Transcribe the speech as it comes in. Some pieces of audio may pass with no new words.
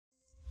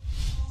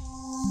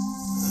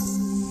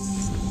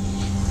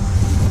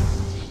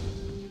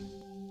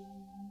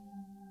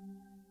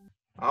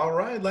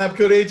right, Lab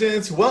Coat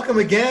Agents, welcome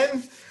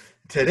again.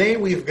 Today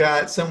we've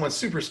got someone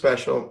super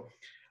special,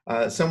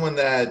 someone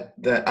that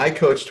I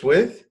coached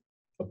with,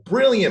 a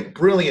brilliant,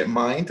 brilliant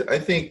mind. I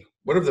think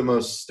one of the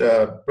most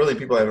brilliant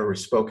people I've ever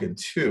spoken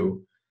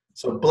to.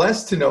 So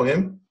blessed to know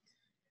him.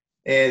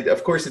 And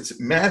of course, it's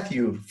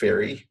Matthew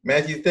Ferry.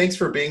 Matthew, thanks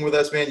for being with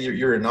us, man.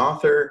 You're an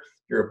author,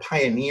 you're a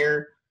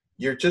pioneer,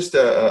 you're just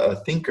a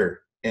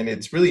thinker. And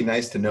it's really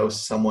nice to know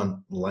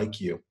someone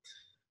like you.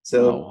 Oh,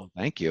 So well,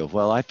 thank you.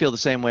 Well, I feel the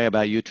same way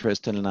about you,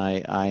 Tristan, and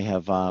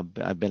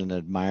I've been an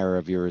admirer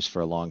of yours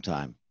for a long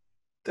time.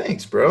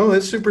 thanks, bro.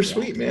 That's super Yeah.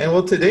 sweet, man.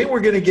 Well, today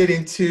we're going to get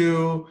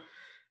into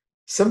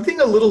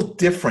something a little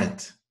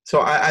different. So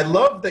I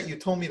love that you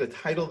told me to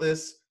title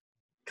this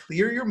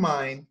Clear Your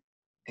Mind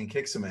and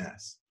Kick Some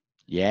Ass.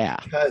 Yeah.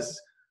 Because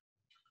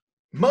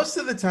most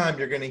of the time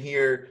you're going to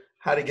hear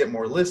how to get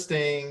more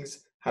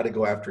listings, how to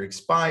go after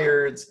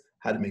expireds,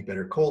 how to make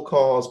better cold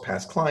calls,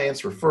 past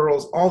clients,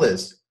 referrals, all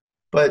this.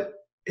 But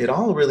it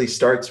all really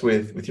starts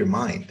with your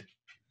mind.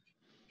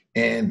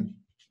 And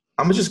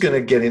I'm just going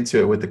to get into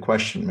it with the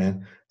question,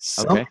 man.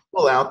 Some Okay.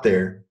 people out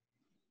there,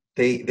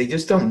 they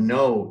just don't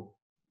know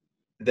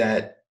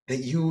that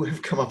you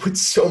have come up with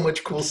so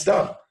much cool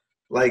stuff,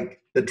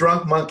 like the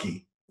drunk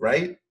monkey,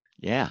 right?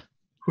 Yeah.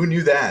 Who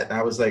knew that?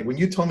 I was like, when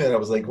you told me that, I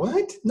was like,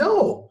 what?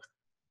 No.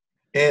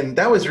 And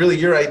that was really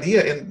your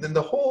idea. And then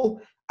the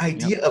whole Yep.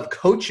 idea of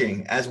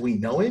coaching as we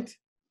know it,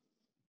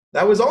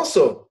 that was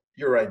also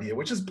your idea,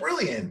 which is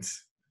brilliant.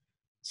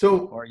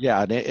 So, Or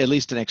yeah, at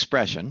least an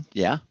expression.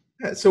 Yeah.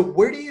 yeah, so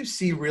where do you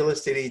see real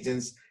estate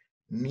agents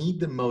need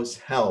the most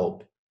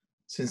help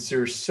since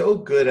they're so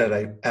good at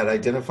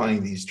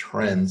identifying these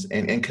trends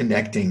and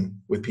connecting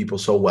with people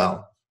so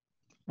well?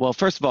 Well,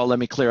 first of all, let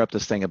me clear up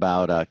this thing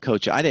about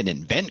coaching. I didn't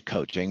invent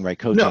coaching, right?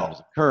 Coaching No.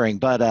 was occurring,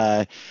 but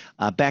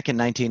back in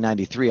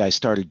 1993, I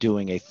started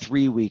doing a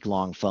 3 week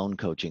long phone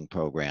coaching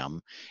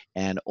program,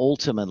 and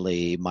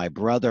ultimately, my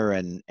brother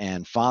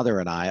and father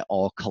and I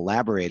all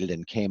collaborated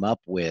and came up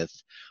with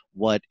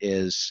what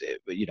is,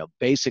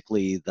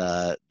 basically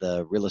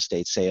the real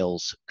estate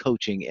sales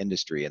coaching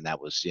industry, and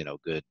that was,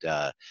 good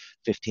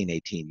 15,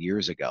 18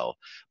 years ago.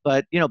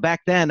 But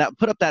back then,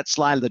 put up that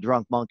slide of the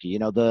drunk monkey.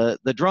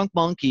 The drunk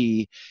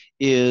monkey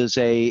is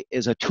a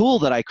tool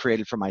that I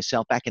created for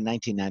myself back in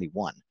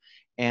 1991,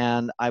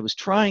 and I was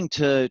trying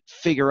to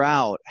figure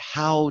out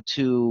how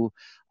to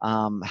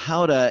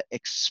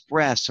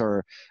express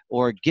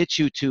or get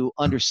you to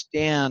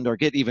understand or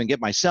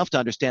get myself to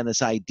understand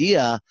this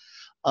idea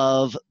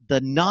of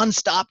the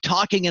nonstop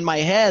talking in my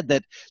head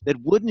that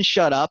wouldn't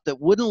shut up,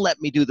 that wouldn't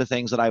let me do the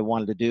things that I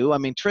wanted to do. I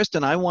mean,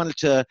 Tristan, I wanted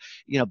to,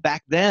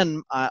 back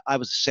then I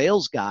was a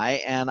sales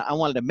guy and I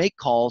wanted to make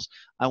calls.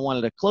 I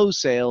wanted to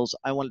close sales.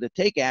 I wanted to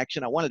take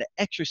action. I wanted to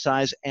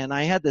exercise. And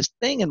I had this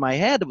thing in my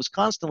head that was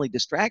constantly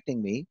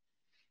distracting me,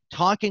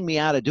 talking me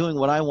out of doing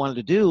what I wanted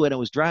to do. And it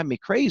was driving me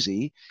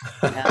crazy.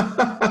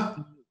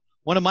 And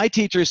one of my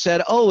teachers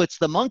said, "Oh, it's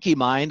the monkey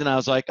mind." And I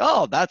was like,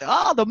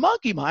 the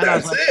monkey mind. I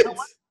was That's like, it.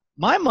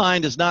 my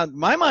mind is not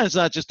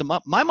just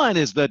my mind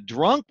is the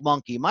drunk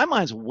monkey. My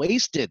mind's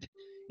wasted.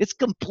 It's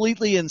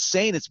completely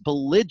insane. It's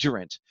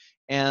belligerent,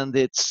 and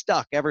it's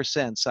stuck ever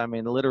since. I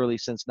mean, literally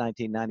since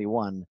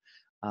 1991.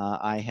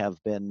 I have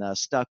been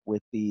stuck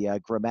with the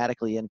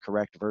grammatically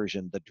incorrect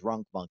version, the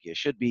drunk monkey. It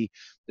should be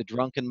the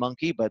drunken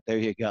monkey, but there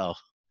you go.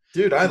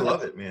 Dude, I So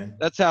love it, man.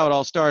 that's how it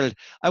all started.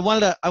 I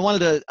wanted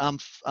to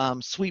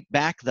sweep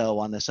back though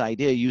on this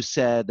idea. You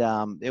said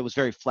it was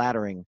very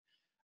flattering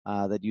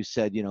that you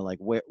said, like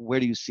where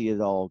do you see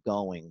it all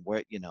going?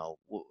 Where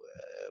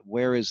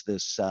is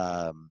this?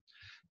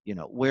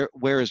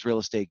 Where is real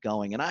estate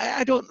going? And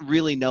I don't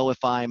really know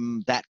if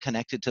I'm that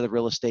connected to the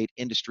real estate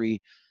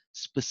industry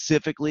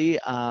specifically.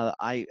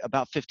 I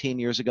about 15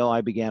 years ago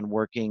I began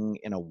working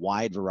in a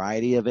wide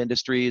variety of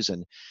industries,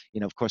 and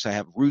of course I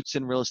have roots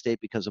in real estate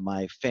because of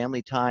my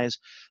family ties.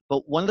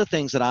 But one of the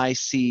things that I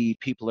see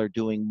people are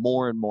doing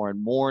more and more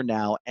and more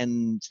now,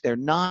 and they're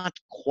not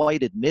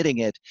quite admitting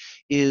it,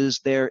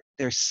 is they're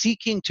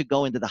seeking to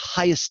go into the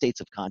highest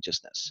states of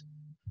consciousness.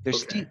 They're,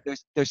 Okay.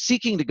 they're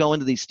seeking to go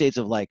into these states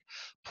of like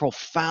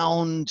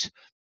profound,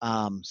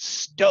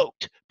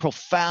 stoked,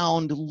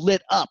 profound,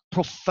 lit up,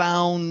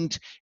 profound,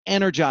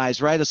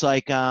 energized. Right? It's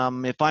like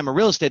if I'm a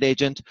real estate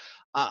agent,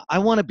 I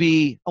want to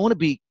be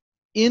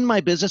in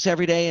my business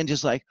every day and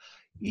just like,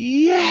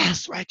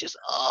 yes, right, just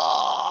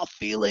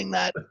feeling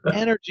that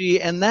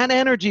energy, and that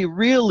energy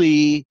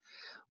really,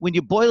 when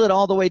you boil it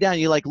all the way down,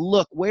 you're like,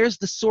 look, where's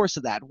the source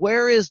of that?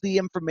 Where is the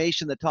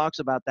information that talks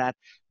about that?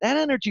 That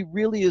energy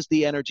really is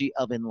the energy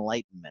of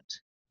enlightenment.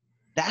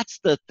 That's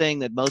the thing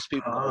that most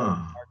people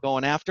Ah, are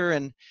going after.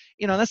 And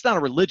that's not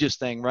a religious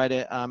thing,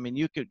 right? I mean,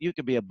 you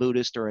could be a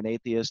Buddhist or an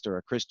atheist or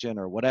a Christian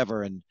or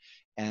whatever,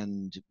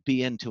 and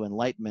be into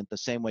enlightenment the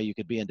same way you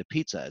could be into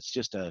pizza. It's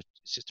just a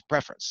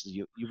preference.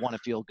 You want to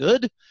feel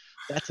good.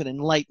 That's an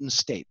enlightened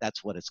state.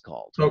 That's what it's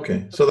called.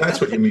 okay. So So that's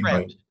that's what the you mean by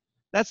trend.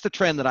 That's the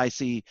trend that I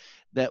see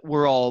that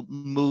we're all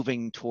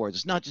moving towards.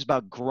 It's not just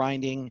about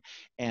grinding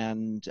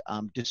and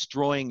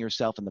destroying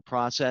yourself in the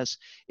process.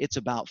 It's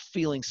about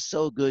feeling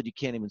so good you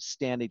can't even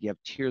stand it. You have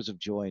tears of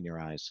joy in your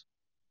eyes.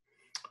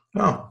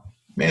 Oh,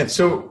 man.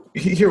 So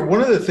here,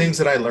 one of the things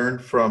that I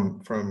learned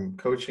from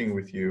coaching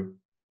with you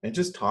and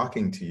just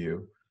talking to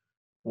you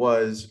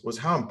was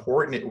how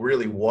important it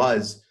really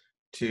was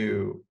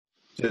to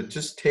to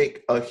just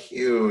take a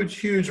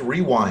huge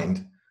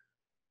rewind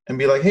and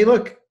be like, hey,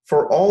 look,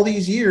 for all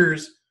these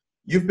years,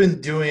 you've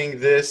been doing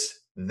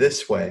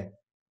this way.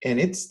 And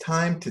it's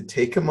time to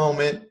take a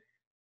moment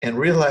and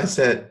realize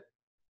that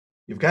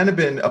you've kind of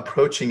been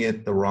approaching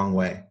it the wrong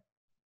way.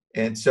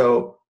 And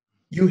so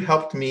you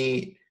helped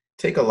me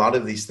take a lot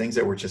of these things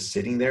that were just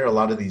sitting there, a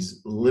lot of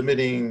these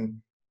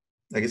limiting,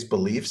 I guess,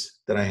 beliefs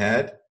that I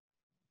had,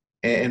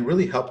 and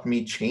really helped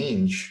me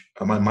change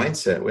my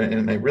mindset.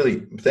 And I really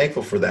am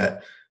thankful for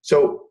that.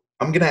 So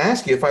I'm going to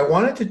ask you, if I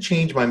wanted to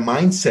change my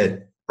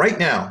mindset right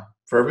now,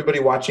 for everybody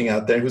watching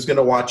out there who's going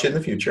to watch it in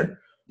the future,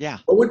 Yeah.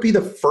 what would be the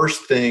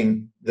first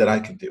thing that I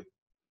could do?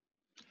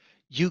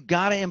 You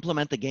got to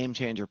implement the game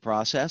changer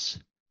process.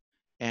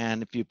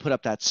 And if you put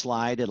up that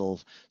slide, it'll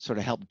sort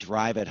of help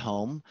drive it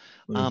home.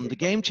 The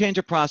game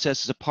changer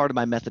process is a part of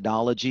my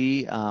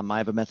methodology. I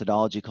have a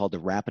methodology called the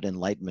rapid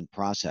enlightenment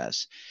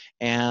process.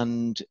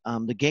 And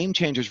the game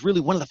changer is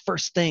really one of the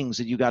first things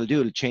that you got to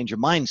do to change your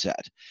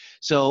mindset.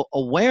 So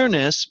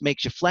awareness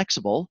makes you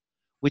flexible,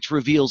 which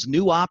reveals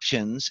new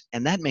options,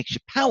 and that makes you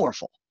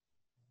powerful.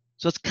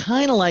 So it's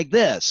kind of like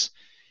this.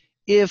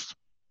 If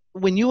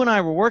when you and I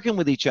were working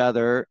with each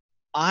other,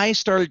 I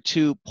started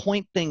to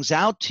point things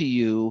out to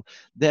you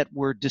that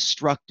were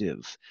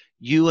destructive.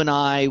 You and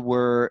I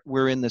were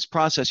in this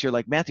process. You're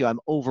like, Matthew,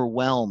 I'm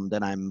overwhelmed,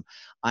 and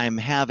I'm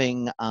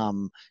having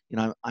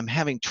I'm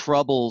having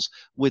troubles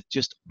with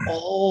just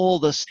all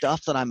the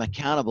stuff that I'm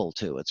accountable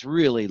to. It's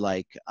really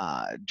like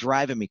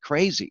driving me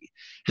crazy.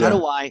 Yeah.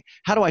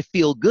 How do I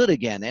feel good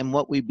again? And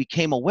what we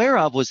became aware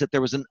of was that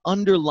there was an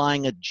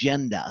underlying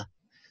agenda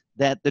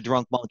that the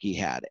drunk monkey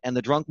had. And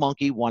the drunk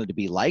monkey wanted to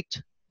be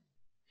liked.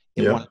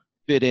 It wanted Yeah. to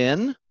fit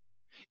in.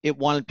 It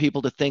wanted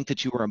people to think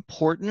that you were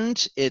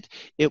important. It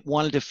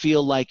wanted to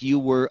feel like you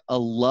were a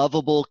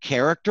lovable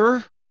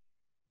character.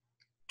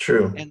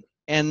 True.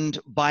 And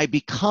by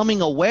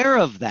becoming aware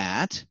of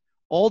that,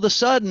 all of a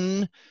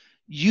sudden,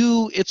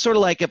 it's sort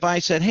of like if I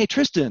said, hey,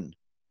 Tristan,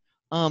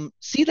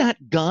 see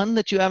that gun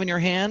that you have in your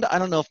hand? I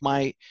don't know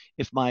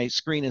if my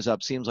screen is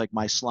up. Seems like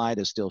my slide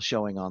is still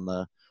showing on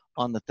the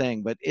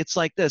thing, but it's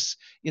like this.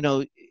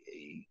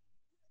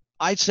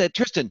 I said,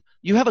 Tristan,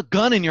 you have a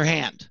gun in your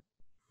hand,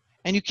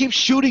 and you keep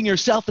shooting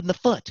yourself in the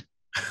foot,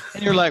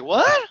 and you're like,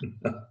 what?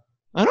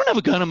 I don't have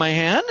a gun in my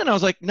hand. And I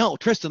was like, no,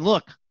 Tristan,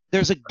 look,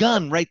 there's a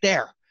gun right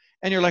there.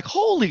 And you're like,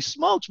 holy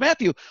smokes,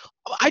 Matthew,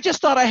 I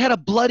just thought I had a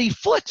bloody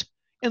foot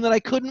and that I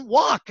couldn't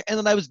walk and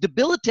that I was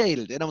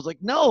debilitated. And I was like,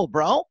 no,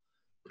 bro.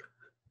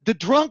 The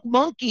drunk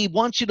monkey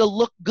wants you to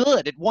look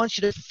good. It wants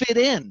you to fit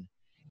in.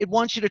 It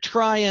wants you to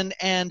try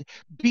and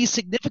be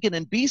significant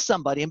and be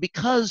somebody. And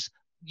because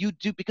you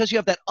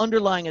have that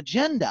underlying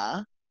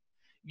agenda,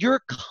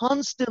 you're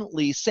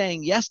constantly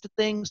saying yes to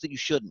things that you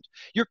shouldn't.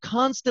 You're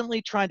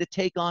constantly trying to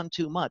take on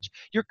too much.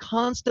 You're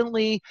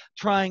constantly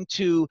trying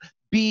to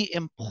be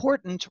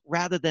important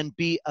rather than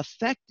be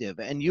effective.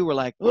 And you were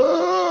like,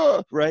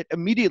 oh, right?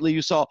 Immediately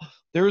you saw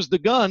there's the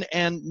gun,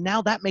 and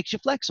now that makes you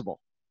flexible.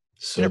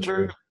 So And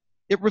true.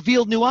 it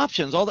revealed new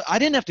options. I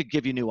didn't have to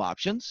give you new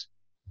options.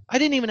 I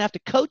didn't even have to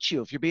coach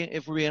you.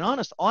 If we're being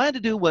honest, all I had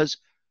to do was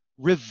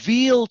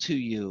reveal to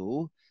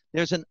you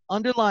there's an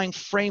underlying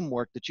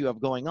framework that you have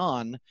going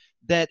on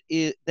that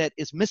is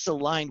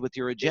misaligned with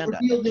your agenda.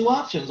 It revealed new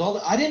options.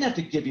 I didn't have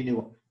to give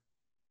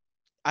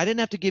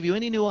you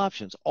any new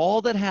options. All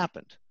that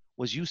happened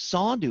was you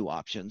saw new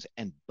options,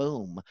 and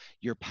boom,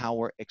 your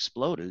power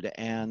exploded.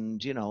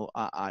 And you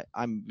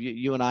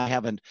and I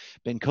haven't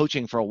been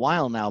coaching for a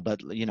while now,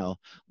 but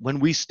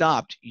when we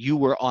stopped, you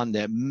were on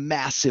the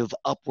massive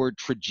upward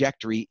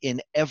trajectory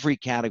in every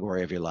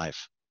category of your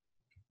life.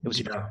 It was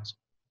Yeah. awesome.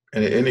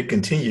 And it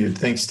continued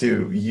thanks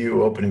to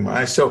you opening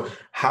my eyes. So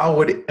how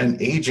would an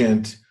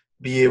agent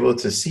be able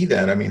to see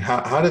that? I mean,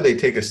 how do they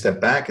take a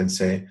step back and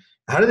say,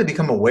 how do they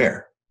become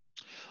aware?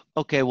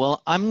 Okay,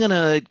 well, I'm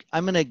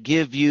gonna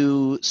give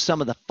you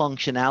some of the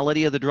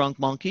functionality of the drunk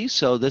monkey.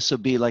 So this will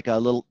be like a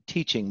little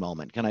teaching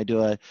moment. Can I do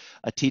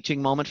a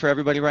teaching moment for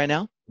everybody right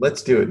now?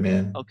 Let's do it,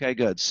 man. Okay,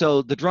 good.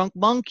 So the drunk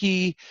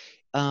monkey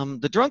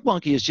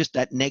is just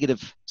that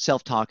negative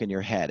self-talk in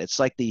your head. It's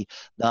like the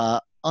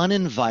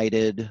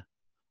uninvited,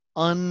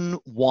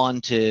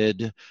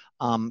 unwanted,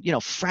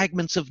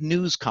 fragments of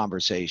news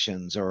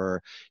conversations,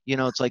 or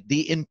it's like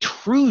the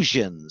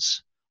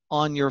intrusions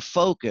on your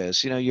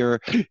focus.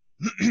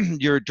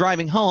 You're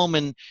driving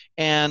home,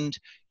 and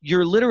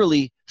you're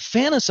literally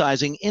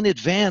fantasizing in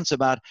advance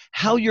about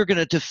how you're going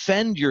to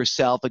defend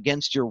yourself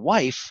against your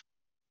wife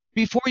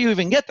before you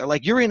even get there.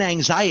 Like, you're in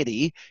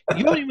anxiety.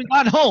 You haven't even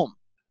gotten home.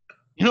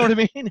 You know what I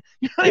mean?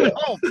 You're not even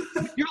Yeah. home.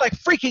 You're like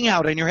freaking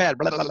out in your head,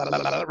 blah, blah, blah, blah,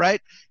 blah,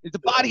 right? The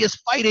body is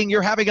fighting.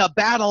 You're having a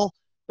battle,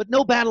 but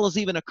no battle has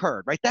even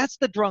occurred, right? That's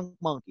the drunk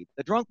monkey.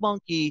 The drunk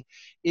monkey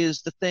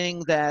is the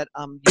thing that,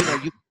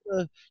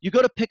 you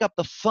go to pick up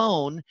the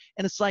phone,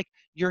 and it's like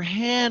your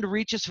hand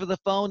reaches for the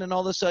phone, and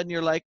all of a sudden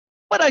you're like,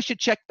 but I should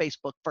check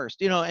Facebook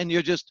first, and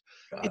it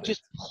Got it.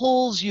 just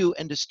pulls you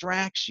and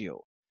distracts you.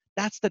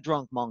 That's the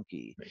drunk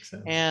monkey. Makes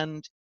sense.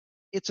 And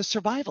it's a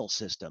survival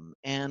system,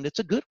 and it's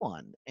a good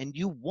one, and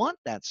you want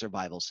that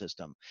survival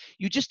system.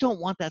 You just don't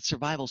want that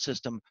survival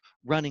system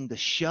running the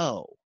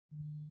show.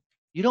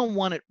 You don't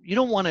want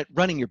it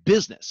running your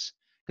business,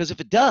 because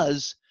if it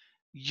does,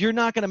 you're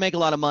not going to make a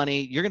lot of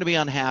money, you're going to be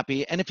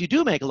unhappy, and if you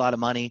do make a lot of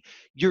money,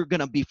 you're going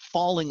to be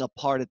falling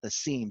apart at the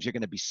seams. You're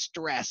going to be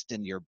stressed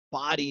in your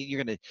body.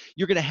 You're going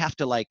to have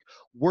to like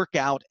work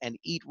out and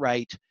eat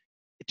right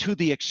to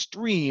the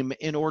extreme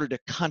in order to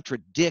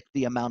contradict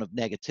the amount of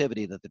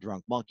negativity that the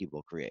drunk monkey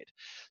will create.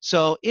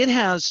 So it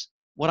has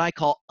what I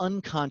call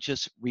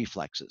unconscious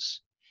reflexes.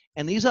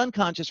 And these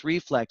unconscious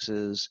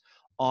reflexes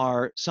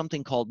are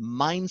something called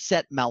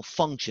mindset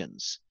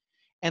malfunctions.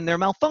 And they're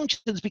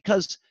malfunctions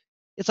because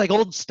it's like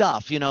old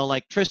stuff,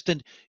 like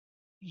Tristan,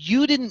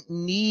 you didn't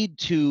need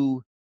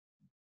to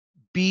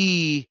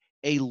be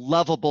a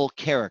lovable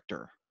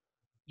character.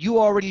 You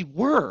already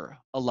were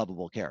a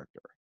lovable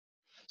character.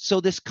 So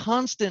this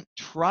constant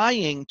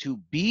trying to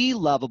be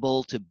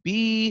lovable, to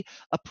be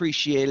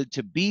appreciated,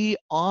 to be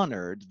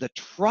honored, the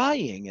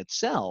trying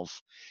itself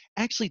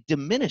actually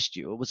diminished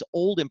you. It was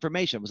old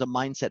information. It was a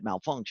mindset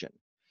malfunction.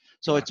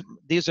 So Got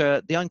these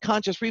are the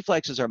unconscious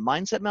reflexes are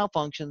mindset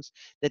malfunctions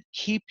that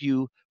keep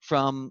you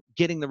from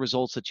getting the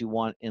results that you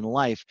want in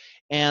life.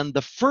 And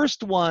the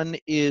first one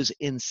is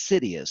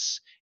insidious,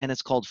 and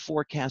it's called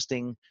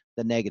forecasting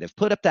the negative.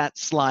 Put up that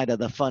slide of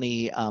the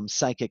funny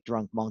psychic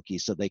drunk monkey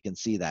so they can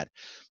see that.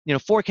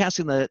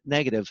 Forecasting the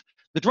negative.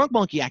 The drunk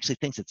monkey actually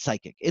thinks it's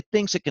psychic. It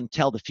thinks it can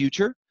tell the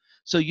future.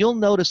 So you'll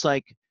notice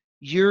like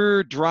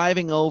you're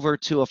driving over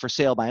to a for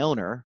sale by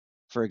owner,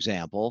 for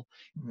example,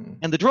 it. Mhm.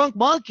 and the drunk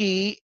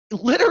monkey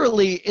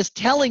literally is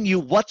telling you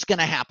what's going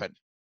to happen,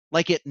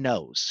 like it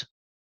knows.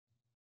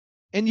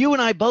 And you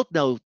and I both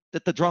know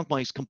that the drunk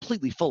monkey is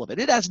completely full of it.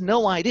 It has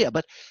no idea,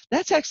 but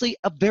that's actually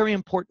a very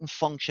important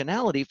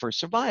functionality for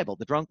survival.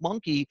 The drunk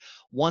monkey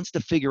wants to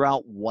figure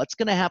out what's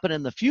going to happen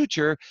in the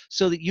future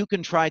so that you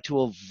can try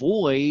to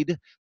avoid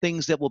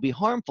things that will be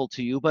harmful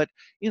to you. But,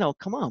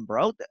 come on,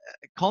 bro.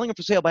 Calling it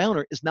for sale by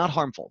owner is not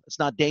harmful. It's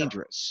not No,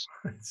 dangerous.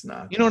 it's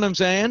not. You know what I'm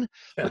saying?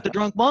 But Yeah. the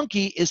drunk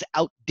monkey is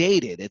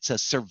outdated. It's a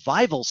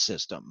survival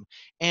system.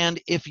 And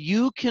if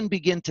you can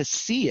begin to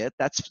see it,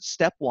 that's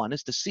step one,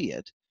 is to see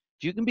it.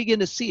 If you can begin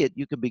to see it,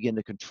 you can begin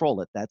to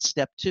control it. That's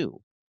step two.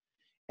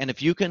 And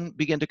if you can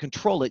begin to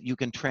control it, you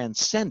can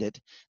transcend it.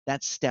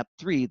 That's step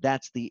three.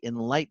 That's the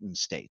enlightened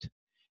state.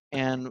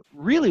 And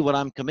really, what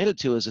I'm committed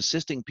to is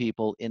assisting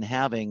people in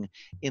having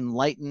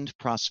enlightened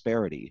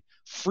prosperity,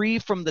 free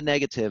from the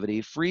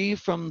negativity, free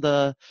from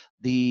the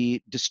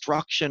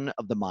destruction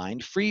of the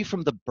mind, free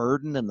from the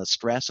burden and the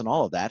stress and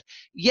all of that,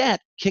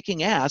 yet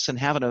kicking ass and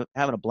having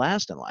a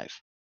blast in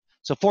life.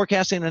 So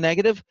forecasting the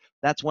negative,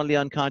 that's one of the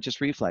unconscious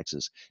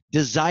reflexes.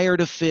 Desire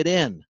to fit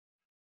in,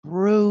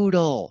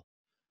 brutal.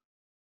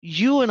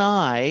 You and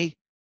I,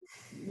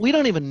 we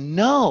don't even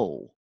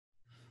know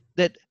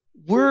that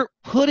we're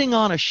putting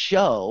on a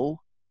show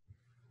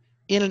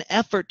in an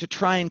effort to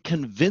try and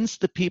convince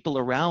the people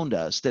around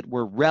us that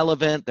we're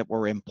relevant, that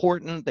we're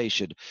important, they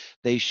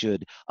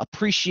should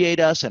appreciate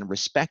us and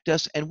respect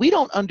us. And we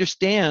don't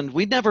understand,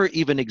 we never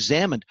even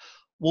examined,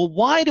 well,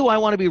 why do I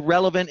want to be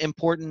relevant,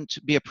 important,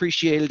 be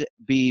appreciated,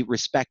 be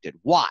respected?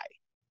 Why?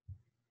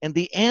 And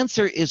the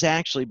answer is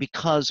actually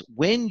because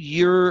when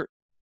your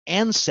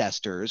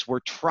ancestors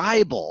were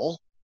tribal,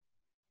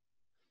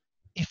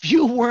 if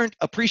you weren't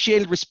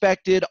appreciated,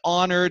 respected,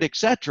 honored,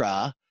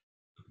 etc.,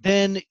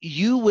 then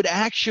you would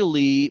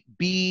actually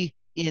be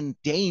in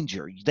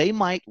danger. They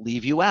might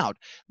leave you out.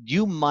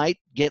 You might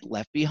get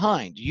left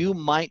behind. You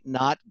might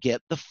not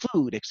get the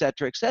food, et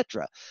cetera, et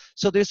cetera.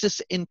 So there's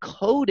this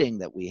encoding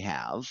that we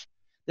have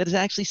that is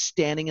actually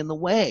standing in the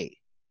way,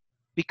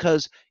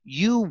 because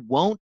you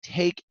won't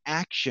take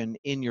action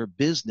in your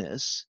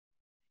business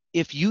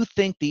if you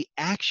think the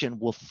action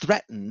will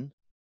threaten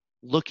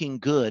looking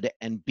good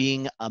and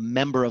being a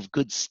member of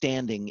good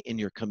standing in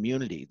your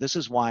community. This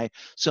is why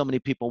so many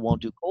people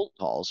won't do cold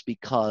calls,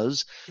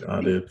 because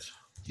Got the, it.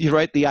 you're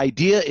right. The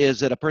idea is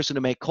that a person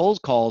who makes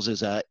cold calls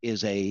is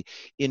a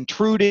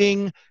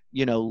intruding,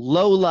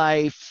 low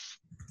life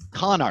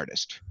con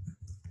artist,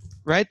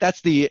 right?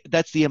 That's the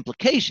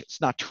implication.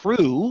 It's not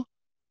true,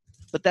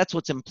 but that's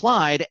what's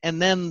implied.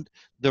 And then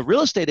the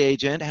real estate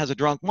agent has a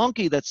drunk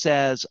monkey that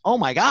says, oh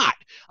my God,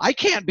 I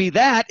can't be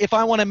that if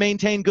I want to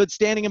maintain good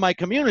standing in my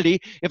community.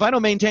 If I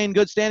don't maintain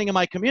good standing in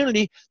my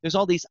community, there's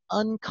all these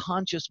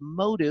unconscious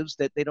motives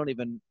that they don't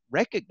even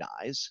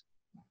recognize.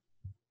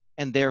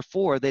 And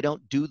therefore, they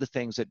don't do the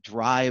things that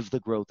drive the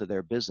growth of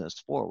their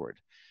business forward.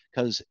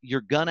 Because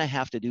you're going to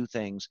have to do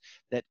things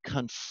that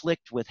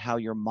conflict with how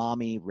your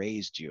mommy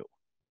raised you.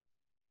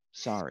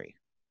 Sorry.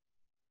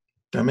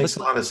 That Let's makes a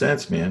lot of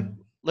sense, man.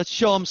 let's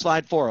show them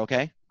slide 4,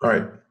 okay? All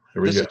right,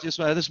 here we This go. is just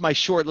this is my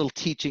short little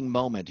teaching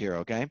moment here,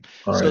 okay?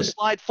 All So right.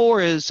 slide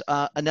 4 is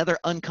another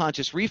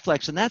unconscious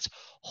reflex, and that's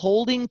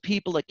holding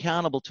people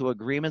accountable to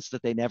agreements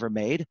that they never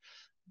made.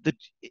 The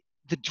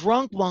the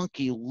drunk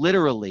monkey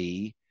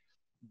literally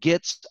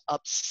gets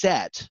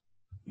upset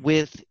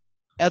with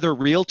other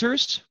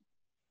realtors,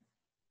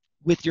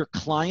 with your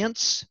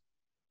clients.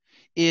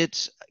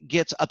 It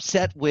gets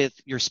upset with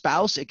your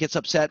spouse. It gets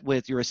upset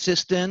with your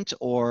assistant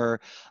or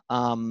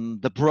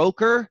the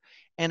broker.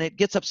 And it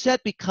gets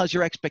upset because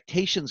your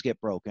expectations get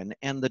broken.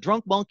 And the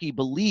drunk monkey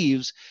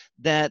believes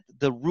that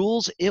the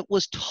rules it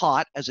was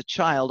taught as a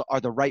child are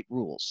the right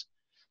rules.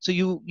 So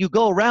you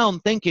go around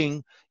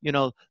thinking,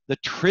 the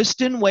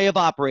Tristan way of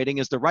operating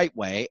is the right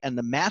way, and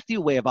the Matthew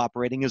way of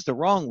operating is the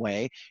wrong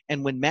way.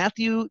 And when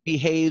Matthew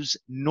behaves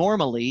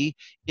normally,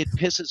 it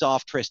pisses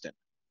off Tristan.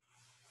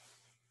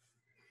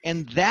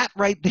 And that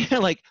right there,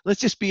 like,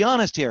 let's just be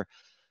honest here.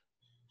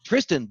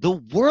 Tristan, the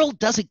world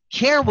doesn't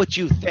care what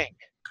you think.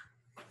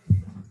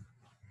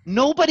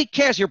 Nobody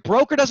cares. Your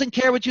broker doesn't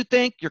care what you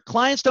think. Your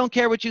clients don't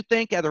care what you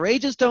think. Other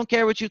agents don't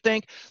care what you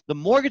think. The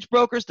mortgage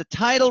brokers, the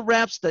title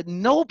reps, that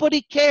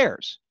nobody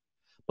cares.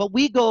 But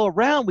we go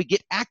around, we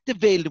get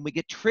activated and we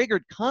get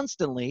triggered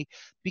constantly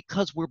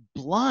because we're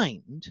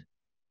blind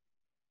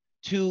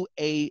to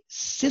a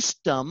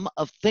system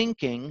of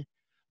thinking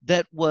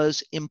that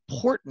was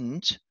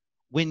important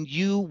when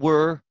you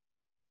were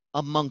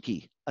a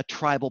monkey, a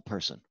tribal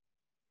person.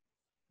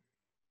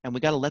 And we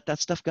got to let that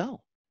stuff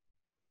go.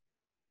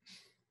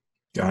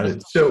 Got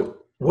it. So,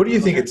 what do you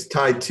think it's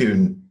tied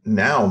to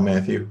now,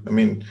 Matthew? I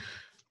mean, do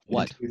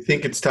What? you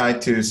think it's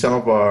tied to some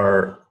of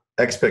our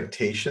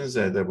expectations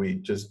that we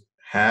just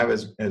have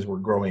as we're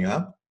growing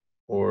up,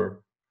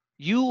 or?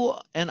 You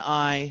and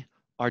I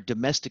are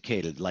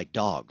domesticated like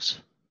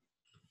dogs.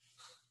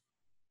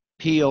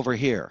 Pee over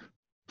here,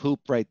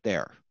 poop right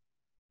there,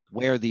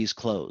 wear these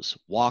clothes,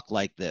 walk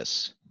like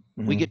this.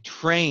 We Mhm. get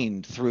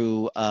trained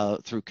through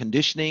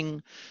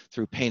conditioning,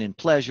 through pain and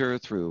pleasure,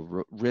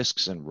 through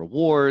risks and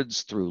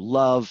rewards, through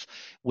love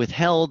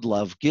withheld,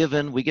 love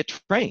given. We get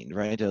trained,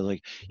 right?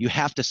 Like, you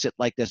have to sit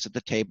like this at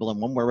the table, and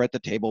when we're at the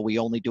table, we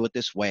only do it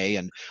this way.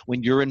 And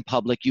when you're in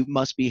public, you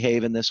must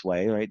behave in this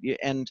way, right?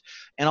 And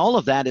all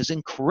of that is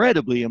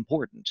incredibly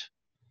important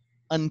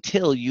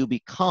until you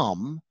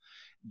become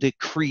the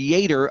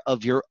creator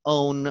of your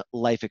own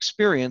life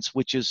experience,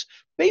 which is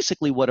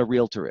basically what a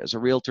realtor is. A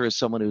realtor is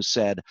someone who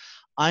said,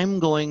 I'm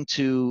going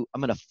to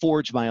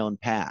forge my own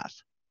path.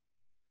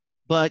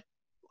 But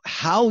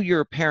how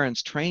your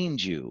parents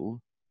trained you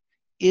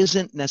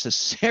isn't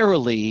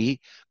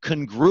necessarily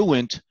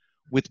congruent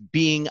with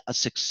being a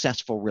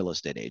successful real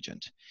estate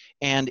agent.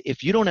 And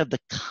if you don't have the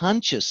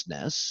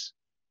consciousness,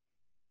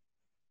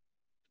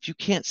 if you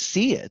can't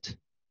see it,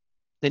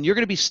 then you're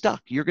going to be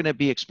stuck. You're going to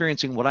be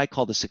experiencing what I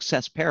call the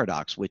success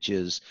paradox, which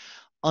is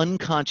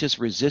unconscious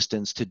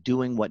resistance to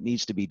doing what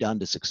needs to be done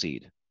to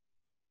succeed.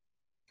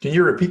 Can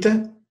you repeat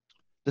that?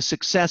 The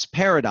success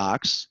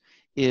paradox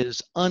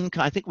is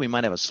I think we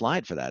might have a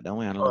slide for that, don't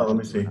we? I don't know Oh, if let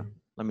we me do or see. not.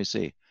 Let me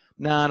see.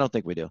 No, I don't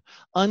think we do.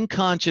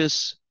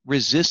 Unconscious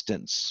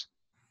resistance.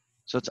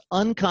 So it's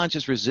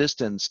unconscious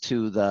resistance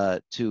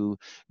to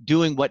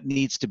doing what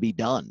needs to be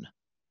done.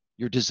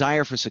 Your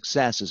desire for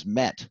success is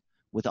met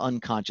with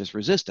unconscious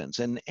resistance.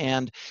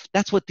 And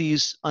that's what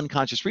these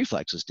unconscious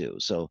reflexes do.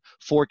 So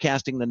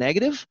forecasting the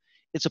negative,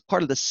 it's a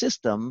part of the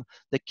system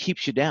that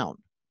keeps you down.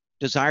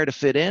 Desire to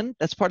fit in,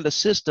 that's part of the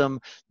system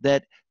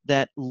that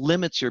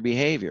limits your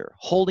behavior.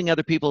 Holding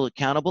other people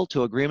accountable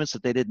to agreements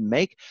that they didn't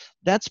make,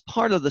 that's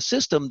part of the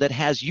system that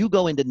has you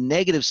go into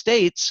negative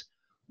states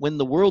when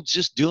the world's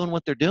just doing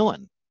what they're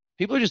doing.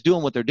 People are just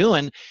doing what they're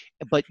doing,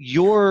 but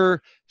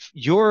you're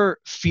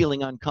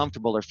feeling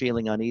uncomfortable or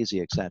feeling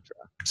uneasy, etc.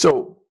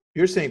 So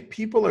you're saying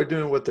people are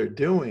doing what they're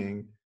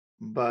doing,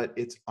 but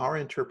it's our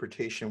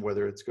interpretation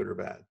whether it's good or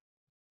bad.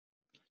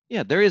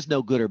 Yeah, there is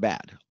no good or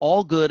bad.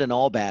 All good and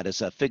all bad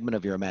is a figment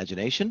of your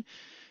imagination.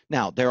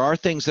 Now, there are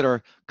things that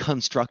are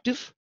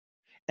constructive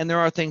and there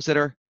are things that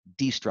are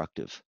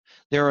destructive.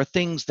 There are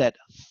things that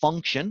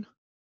function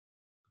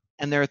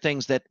and there are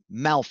things that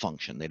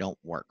malfunction. They don't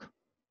work.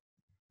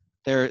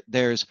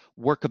 There's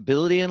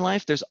workability in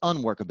life, there's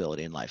unworkability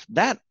in life.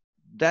 That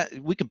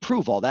we can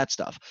prove all that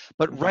stuff.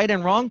 But right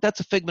and wrong, that's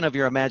a figment of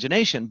your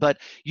imagination. But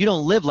you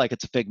don't live like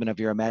it's a figment of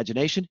your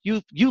imagination.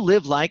 You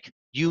live like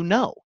you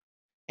know.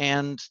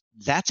 And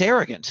that's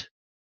arrogant.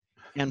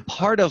 And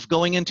part of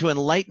going into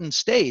enlightened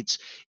states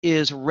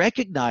is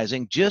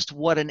recognizing just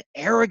what an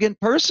arrogant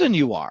person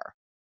you are.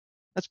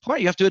 That's part.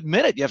 You have to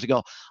admit it. You have to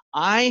go,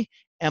 I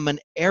am an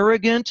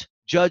arrogant,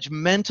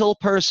 judgmental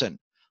person.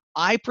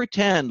 I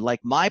pretend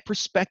like my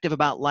perspective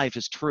about life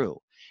is true.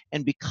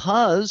 And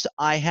because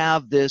I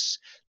have this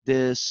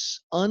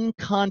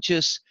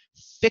unconscious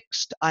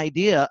fixed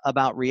idea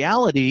about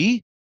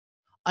reality,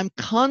 I'm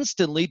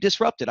constantly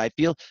disrupted. I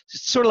feel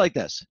sort of like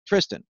this.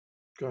 Tristan,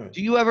 Go ahead.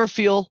 do you ever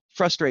feel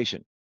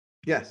frustration?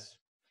 Yes.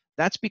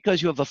 That's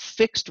because you have a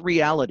fixed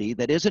reality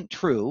that isn't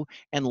true,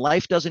 and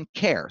life doesn't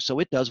care. So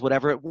it does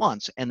whatever it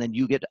wants, and then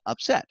you get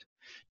upset.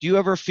 Do you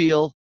ever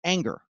feel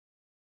anger?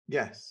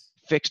 Yes.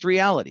 Fixed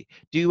reality.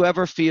 Do you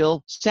ever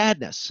feel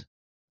sadness?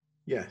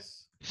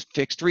 Yes.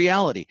 Fixed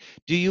reality.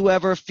 Do you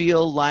ever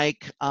feel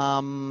like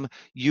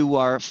you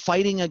are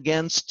fighting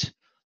against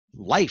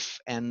life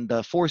and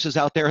the forces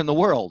out there in the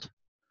world?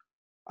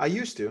 I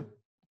used to.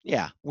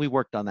 Yeah, we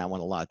worked on that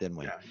one a lot, didn't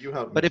we? Yeah, you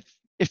helped But me.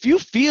 if you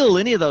feel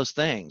any of those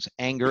things,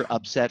 anger,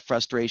 upset,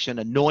 frustration,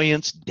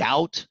 annoyance,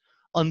 doubt,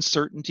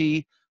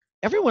 uncertainty,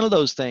 every one of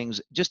those things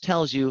just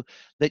tells you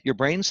that your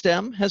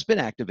brainstem has been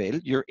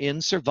activated, you're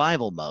in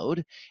survival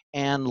mode,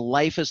 and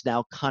life has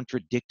now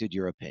contradicted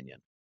your opinion.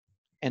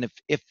 And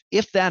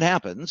if that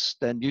happens,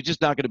 then you're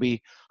just not going to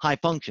be high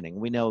functioning.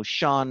 We know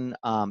Sean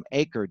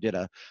Aker did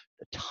a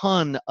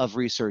ton of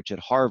research at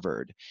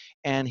Harvard,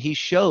 and he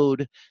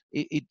showed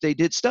they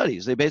did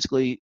studies. They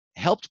basically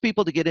helped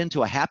people to get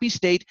into a happy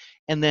state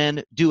and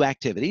then do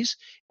activities,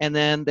 and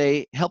then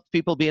they helped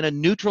people be in a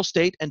neutral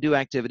state and do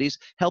activities,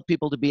 help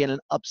people to be in an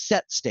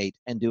upset state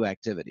and do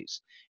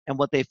activities. And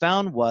what they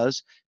found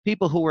was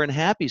people who were in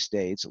happy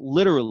states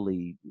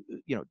literally,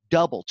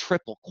 double,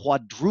 triple,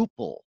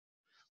 quadruple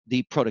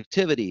the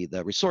productivity,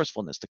 the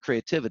resourcefulness, the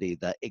creativity,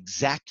 the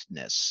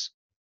exactness,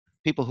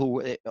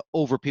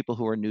 over people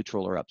who are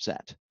neutral or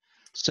upset.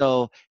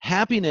 So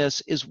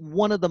happiness is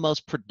one of the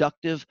most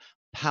productive,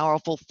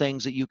 powerful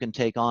things that you can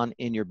take on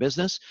in your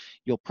business.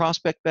 You'll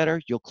prospect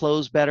better, you'll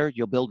close better,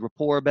 you'll build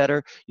rapport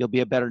better, you'll be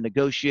a better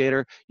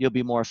negotiator, you'll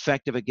be more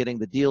effective at getting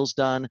the deals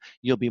done,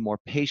 you'll be more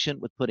patient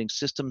with putting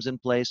systems in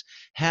place.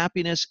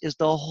 Happiness is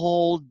the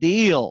whole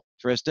deal,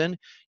 Tristan.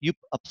 You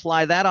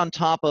apply that on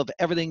top of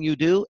everything you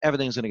do,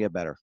 everything's going to get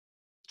better.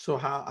 So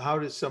how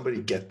does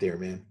somebody get there,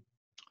 man?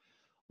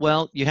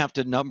 Well, you have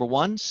to, number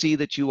one, see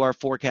that you are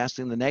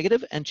forecasting the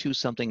negative and choose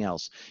something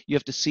else. You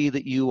have to see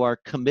that you are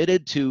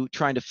committed to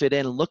trying to fit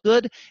in and look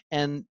good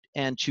and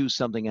choose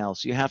something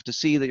else. You have to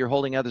see that you're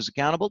holding others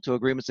accountable to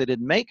agreements they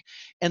didn't make.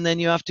 And then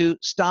you have to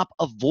stop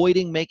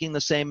avoiding making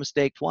the same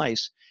mistake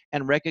twice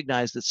and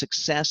recognize that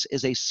success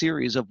is a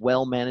series of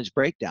well-managed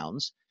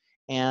breakdowns,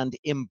 and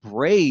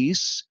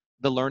embrace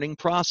the learning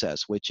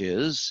process, which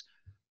is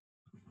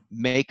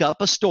make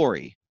up a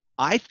story.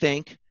 I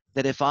think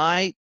that if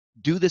I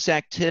do this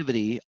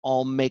activity,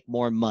 I'll make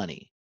more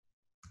money.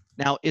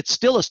 Now, it's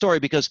still a story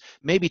because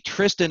maybe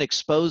Tristan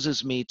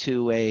exposes me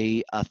to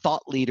a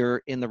thought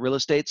leader in the real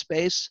estate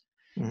space.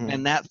 Mm-hmm.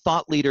 And that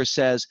thought leader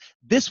says,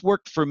 this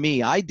worked for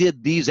me. I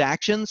did these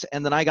actions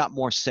and then I got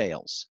more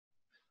sales.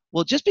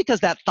 Well, just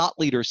because that thought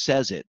leader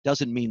says it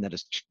doesn't mean that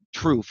it's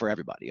true for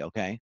everybody,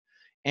 okay?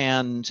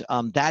 And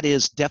that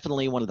is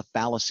definitely one of the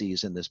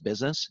fallacies in this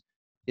business,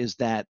 is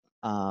that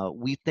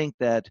we think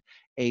that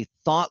a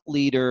thought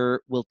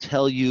leader will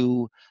tell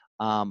you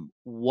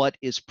what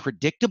is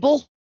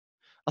predictable.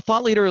 A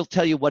thought leader will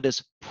tell you what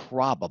is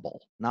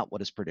probable, not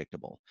what is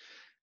predictable.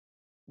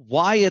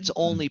 Why it's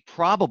only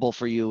probable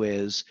for you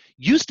is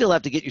you still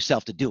have to get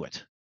yourself to do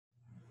it.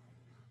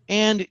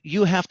 And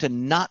you have to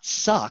not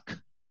suck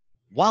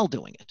while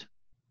doing it.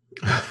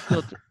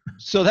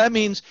 So that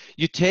means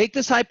you take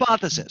this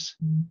hypothesis.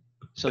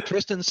 So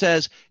Tristan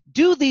says,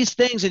 do these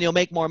things and you'll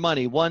make more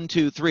money. 1,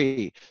 2,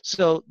 3.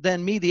 So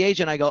then me, the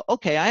agent, I go,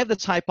 okay, I have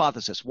this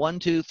hypothesis. 1,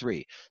 2,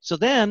 3. So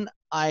then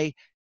I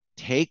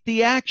take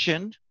the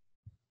action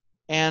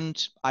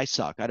and I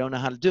suck. I don't know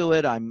how to do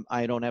it.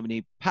 I don't have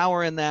any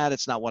power in that.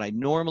 It's not what I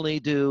normally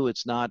do.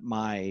 It's not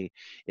my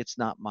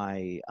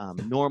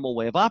normal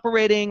way of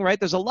operating, right?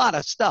 There's a lot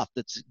of stuff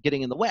that's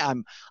getting in the way.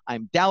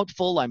 I'm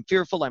doubtful, I'm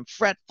fearful, I'm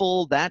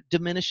fretful. That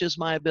diminishes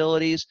my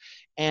abilities,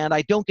 and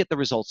I don't get the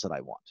results that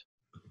I want.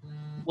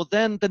 Well,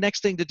 then the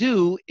next thing to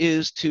do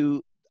is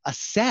to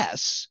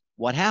assess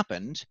what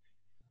happened,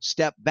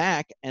 step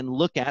back and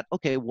look at,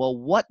 okay, well,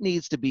 what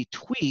needs to be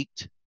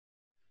tweaked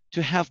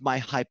to have my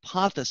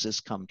hypothesis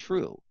come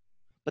true?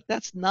 But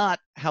that's not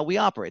how we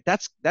operate.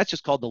 That's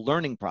just called the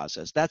learning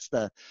process. That's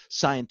the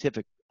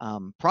scientific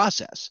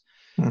process.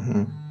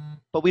 Mm-hmm.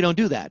 But we don't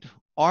do that.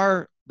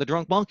 The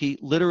drunk monkey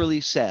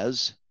literally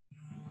says,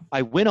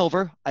 I went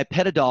over, I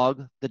pet a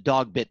dog, the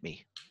dog bit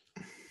me.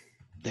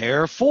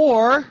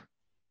 Therefore,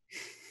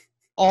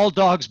 all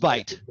dogs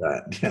bite.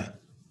 Yeah.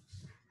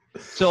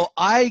 So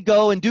I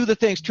go and do the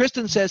things.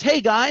 Tristan says, hey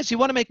guys, you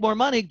want to make more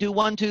money? Do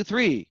 1, 2,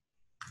 3.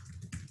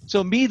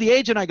 So me, the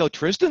agent, I go,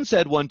 Tristan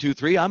said 1, 2,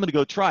 3. I'm going to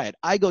go try it.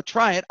 I go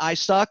try it. I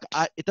suck.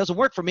 It doesn't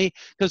work for me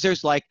because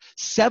there's like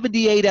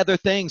 78 other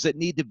things that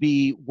need to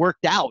be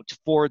worked out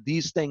for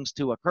these things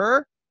to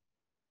occur.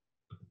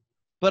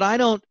 But I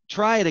don't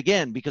try it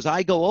again because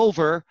I go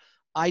over,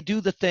 I do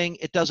the thing,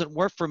 it doesn't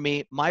work for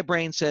me. My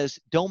brain says,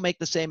 don't make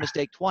the same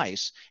mistake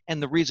twice.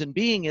 And the reason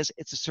being is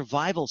it's a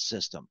survival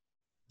system.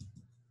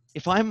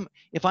 If I'm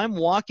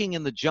walking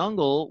in the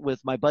jungle with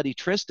my buddy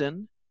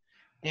Tristan,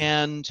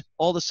 and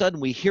all of a sudden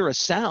we hear a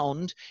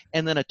sound,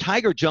 and then a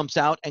tiger jumps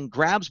out and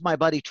grabs my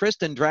buddy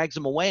Tristan, drags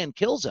him away and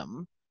kills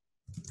him,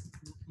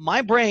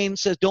 my brain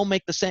says, don't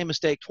make the same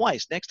mistake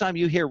twice. Next time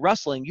you hear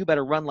rustling, you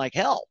better run like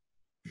hell.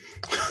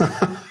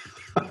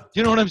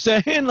 you know what I'm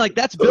saying? Like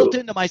that's built So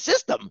into my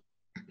system.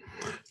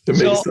 it makes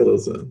So total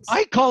sense.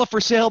 I call it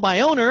for sale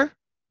by owner.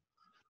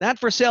 That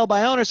for sale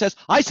by owner says,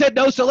 I said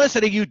no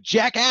soliciting, you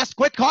jackass.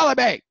 Quit calling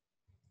me.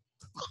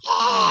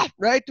 Ah,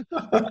 right?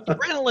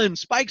 Adrenaline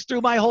spikes through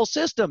my whole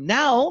system.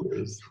 Now,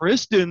 Yes.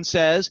 Tristan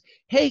says,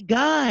 hey,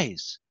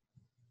 guys,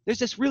 there's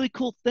this really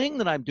cool thing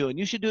that I'm doing.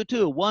 You should do it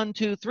too. 1,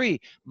 2, 3.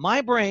 My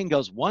brain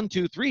goes 1,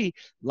 2, 3.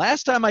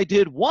 Last time I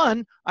did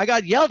 1, I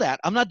got yelled at.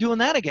 I'm not doing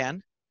that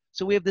again.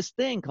 So we have this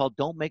thing called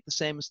don't make the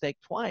same mistake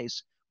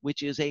twice,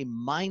 which is a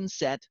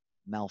mindset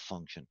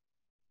malfunction.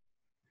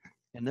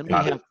 And then we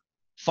Got it. have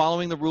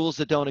following the rules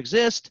that don't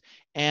exist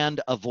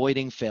and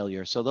avoiding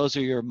failure. So those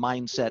are your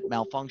mindset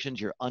malfunctions,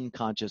 your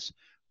unconscious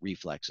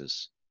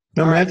reflexes.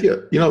 Now, All right.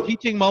 Matthew,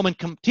 Teaching moment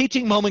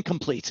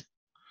complete.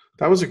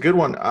 that was a good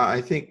one.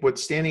 I think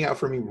what's standing out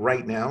for me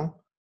right now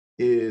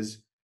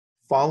is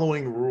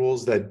following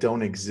rules that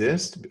don't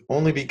exist,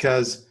 only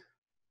because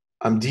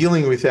I'm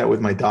dealing with that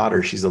with my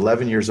daughter. She's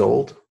 11 years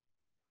old.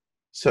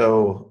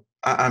 So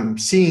I'm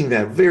seeing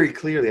that very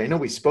clearly. I know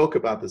we spoke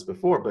about this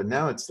before, but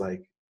now it's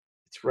like,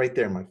 it's right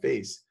there in my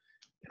face.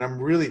 And I'm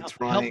really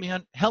trying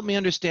Help me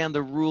understand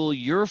the rule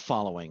you're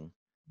following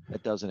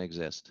that doesn't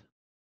exist. So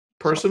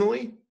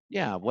personally.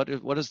 yeah, what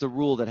is the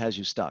rule that has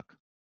you stuck?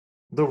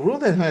 The rule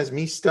that has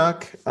me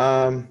stuck,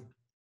 I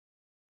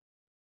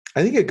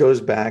think it goes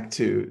back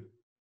to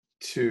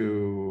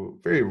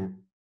very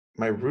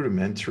my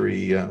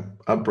rudimentary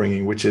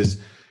upbringing, which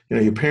is,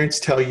 your parents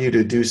tell you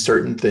to do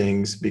certain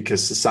things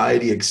because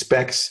society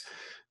expects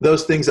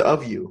those things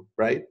of you,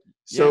 right?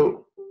 Yeah.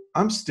 So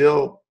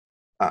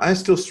I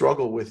still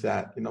struggle with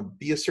that.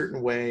 Be a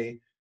certain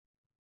way,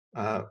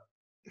 uh,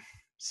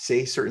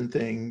 say certain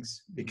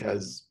things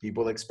because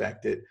people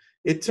expect it.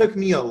 It took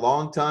me a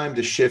long time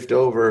to shift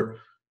over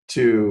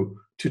to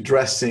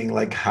dressing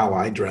like how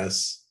I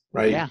dress,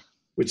 right? Yeah.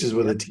 Which is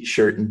with a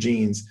t-shirt and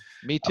jeans.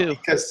 Me too.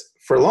 Because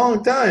for a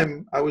long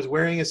time I was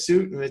wearing a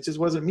suit and it just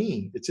wasn't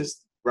me. It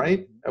just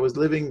right. I was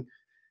living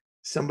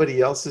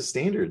somebody else's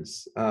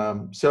standards.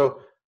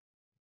 So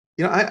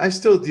I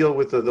still deal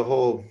with the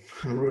whole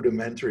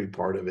rudimentary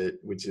part of it,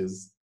 which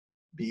is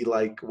be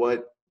like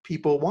what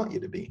people want you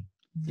to be.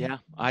 Yeah,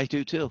 I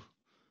do too.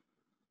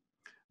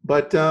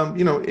 But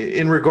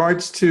in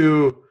regards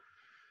to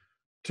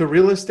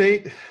real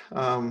estate,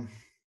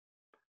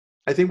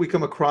 I think we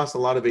come across a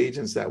lot of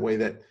agents that way,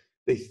 that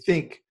they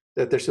think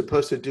that they're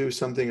supposed to do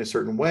something a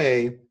certain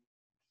way,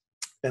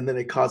 and then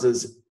it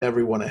causes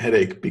everyone a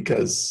headache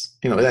because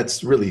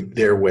that's really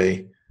their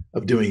way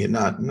of doing it,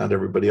 not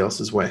everybody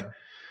else's way.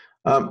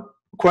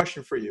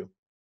 Question for you.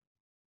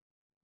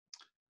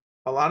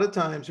 A lot of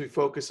times we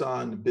focus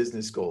on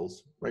business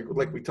goals, right?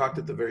 Like we talked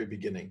at the very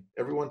beginning.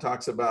 Everyone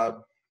talks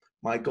about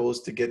my goal is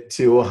to get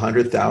to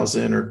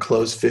 100,000 or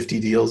close 50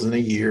 deals in a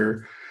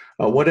year,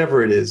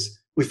 whatever it is.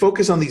 We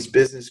focus on these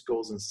business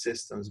goals and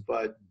systems,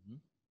 but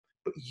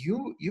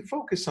you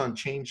focus on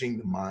changing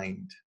the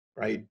mind,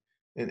 right?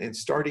 And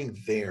starting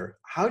there.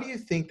 How do you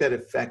think that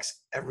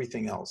affects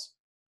everything else?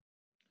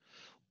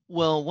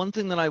 Well, one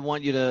thing that I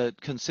want you to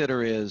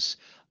consider is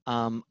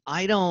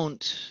I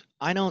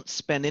don't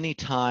spend any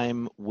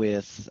time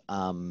with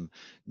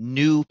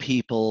new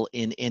people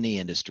in any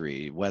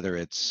industry, whether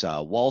it's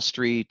Wall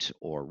Street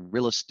or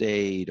real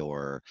estate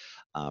or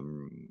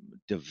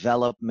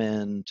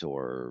development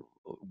or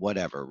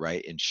whatever,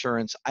 right?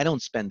 Insurance. I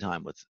don't spend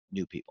time with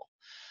new people.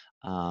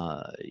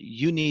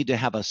 You need to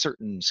have a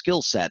certain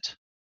skill set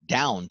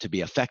down to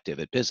be effective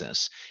at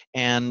business,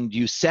 and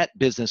you set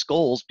business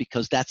goals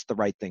because that's the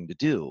right thing to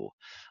do.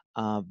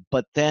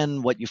 But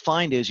then what you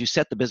find is you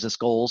set the business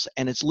goals,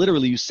 and it's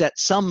literally you set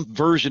some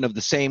version of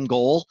the same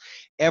goal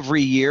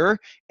every year,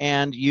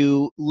 and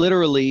you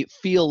literally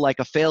feel like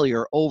a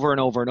failure over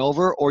and over and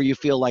over, or you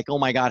feel like, oh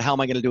my God, how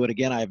am I going to do it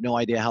again? I have no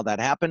idea how that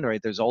happened,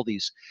 right? There's all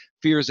these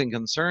fears and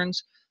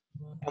concerns.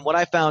 And what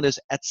I found is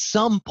at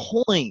some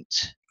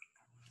point,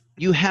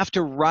 you have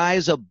to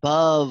rise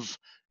above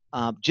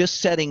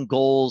just setting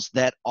goals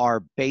that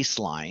are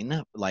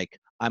baseline, like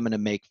I'm going to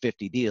make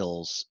 50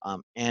 deals.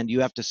 And you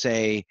have to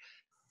say,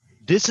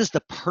 this is the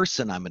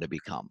person I'm going to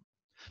become.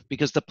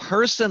 Because the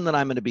person that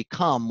I'm going to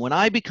become, when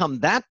I become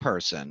that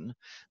person,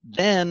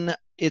 then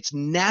it's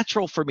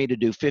natural for me to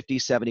do 50,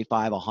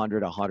 75,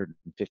 100,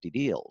 150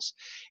 deals.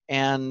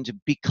 And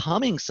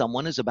becoming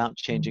someone is about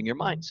changing your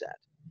mindset.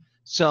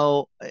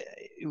 So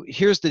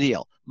here's the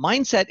deal.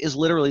 Mindset is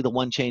literally the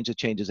one change that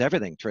changes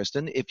everything,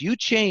 Tristan. If you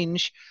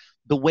change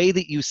the way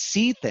that you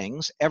see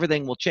things,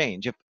 everything will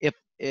change. If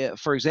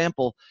for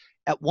example,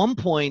 at one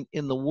point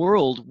in the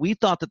world, we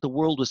thought that the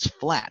world was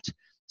flat.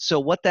 So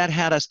what that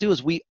had us do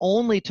is we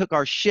only took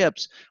our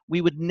ships.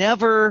 We would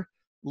never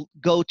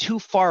go too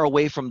far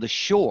away from the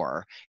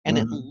shore, and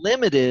it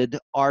limited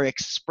our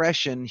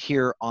expression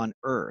here on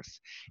earth.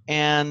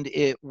 And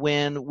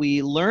when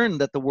we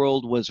learned that the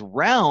world was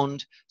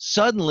round,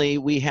 suddenly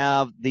we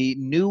have the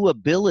new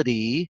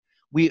ability.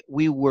 We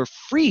were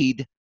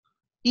freed,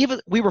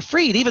 even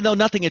though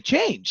nothing had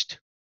changed.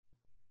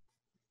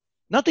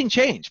 Nothing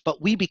changed,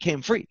 but we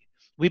became free.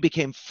 We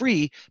became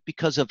free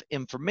because of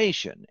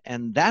information.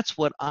 And that's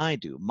what I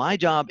do. My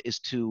job is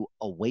to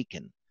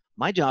awaken.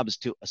 My job is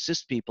to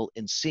assist people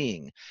in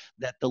seeing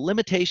that the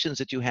limitations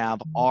that you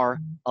have are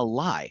a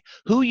lie.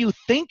 Who you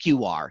think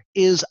you are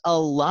is a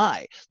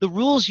lie. The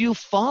rules you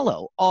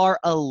follow are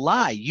a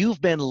lie.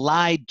 You've been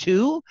lied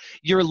to,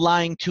 you're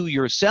lying to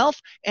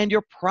yourself, and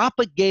you're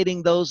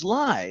propagating those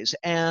lies.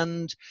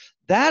 And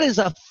that is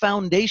a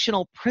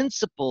foundational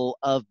principle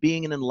of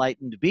being an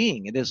enlightened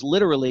being. It is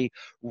literally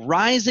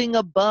rising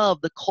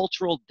above the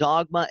cultural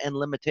dogma and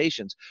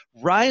limitations,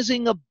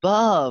 rising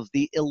above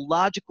the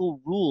illogical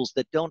rules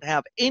that don't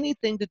have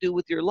anything to do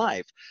with your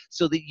life,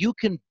 so that you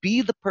can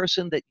be the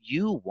person that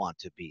you want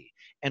to be.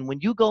 And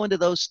when you go into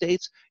those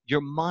states,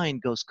 your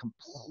mind goes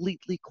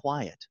completely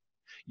quiet.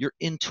 Your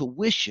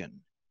intuition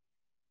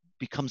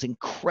becomes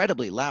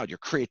incredibly loud, your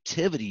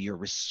creativity, your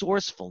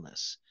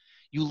resourcefulness.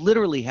 You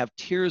literally have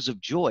tears of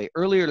joy.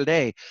 Earlier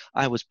today,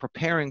 I was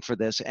preparing for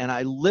this, and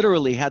I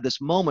literally had this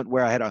moment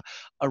where I had a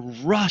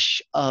rush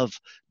of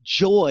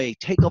joy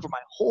take over my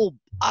whole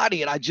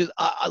body, and I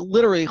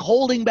literally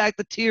holding back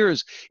the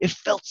tears. It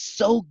felt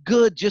so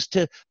good just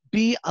to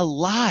be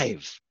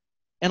alive.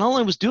 And all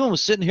I was doing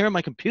was sitting here on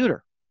my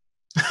computer.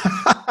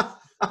 I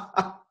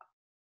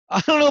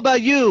don't know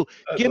about you.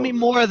 Give me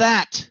more of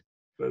that.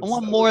 I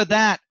want more of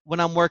that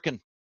when I'm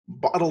working.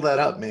 Bottle that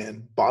up,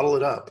 man. Bottle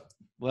it up.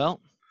 Well,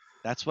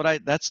 that's what I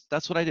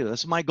do.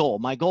 That's my goal.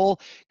 My goal,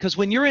 because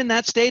when you're in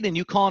that state and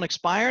you call an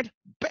expired,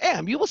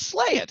 bam, you will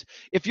slay it.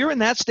 If you're in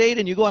that state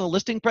and you go on a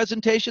listing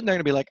presentation, they're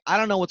gonna be like, I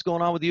don't know what's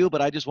going on with you,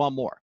 but I just want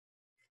more.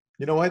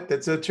 You know what?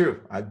 That's so true.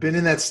 I've been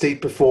in that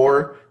state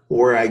before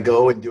where I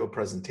go and do a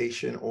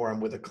presentation or I'm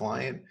with a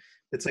client.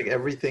 It's like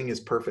everything is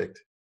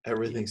perfect.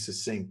 Everything's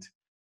succinct.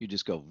 You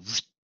just go.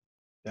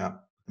 Yeah,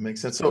 it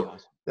makes sense. Pretty So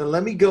awesome. then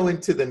let me go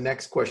into the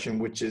next question,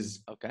 which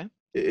is Okay.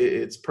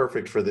 it's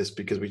perfect for this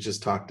because we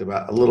just talked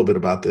about a little bit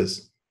about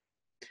this.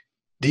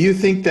 Do you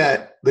think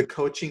that the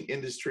coaching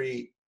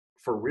industry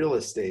for real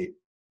estate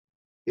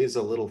is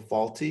a little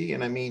faulty?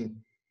 And I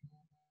mean,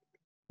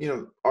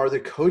 are the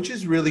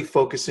coaches really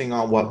focusing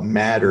on what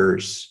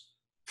matters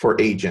for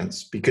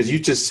agents? Because you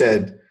just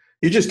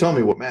told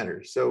me what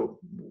matters. So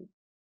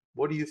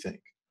what do you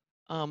think?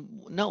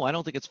 No, I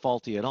don't think it's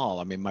faulty at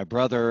all. I mean, my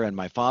brother and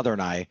my father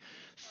and I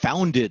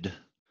founded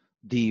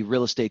the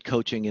real estate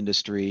coaching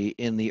industry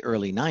in the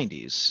early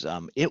 90s.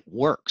 It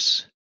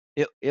works.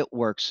 It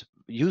works.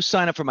 You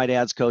sign up for my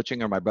dad's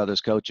coaching or my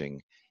brother's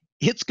coaching,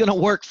 it's going to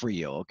work for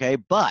you. Okay.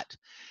 But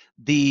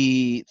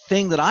the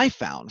thing that I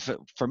found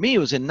for me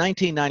was in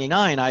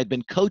 1999, I had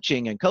been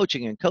coaching and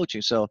coaching and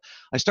coaching. So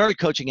I started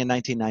coaching in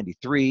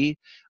 1993.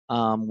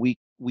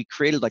 We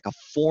created like a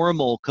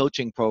formal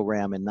coaching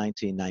program in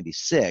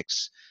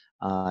 1996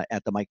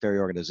 at the Mike Ferry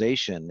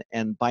organization.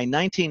 And by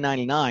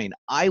 1999,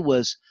 I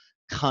was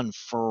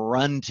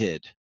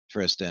confronted,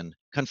 Tristan,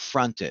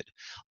 confronted.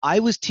 I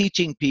was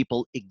teaching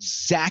people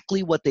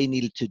exactly what they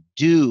needed to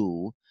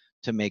do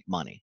to make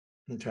money,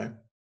 Okay.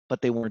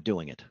 but they weren't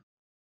doing it.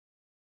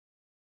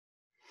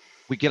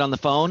 We get on the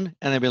phone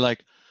and they'd be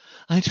like,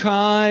 I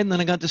tried, and then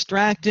I got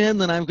distracted,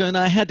 and then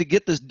I had to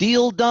get this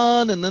deal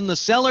done, and then the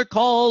seller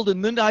called,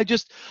 and then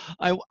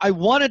I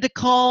wanted to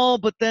call,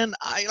 but then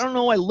I don't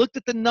know, I looked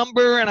at the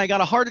number and I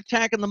got a heart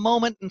attack in the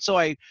moment, and so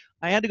I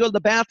had to go to the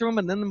bathroom,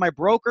 and then my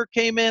broker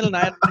came in, and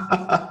I had,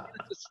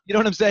 you know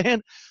what I'm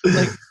saying?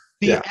 Like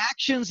the Yeah.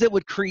 actions that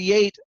would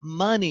create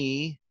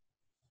money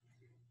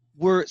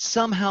were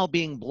somehow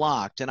being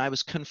blocked, and I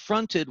was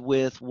confronted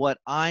with what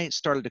I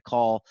started to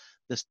call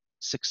the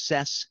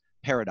success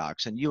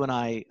paradox. And you and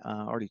I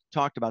already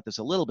talked about this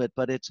a little bit,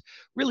 but it's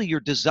really your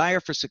desire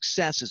for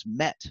success is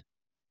met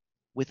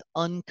with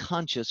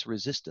unconscious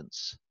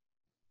resistance.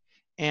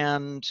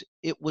 And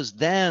it was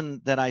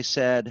then that I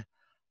said,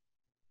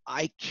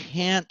 I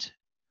can't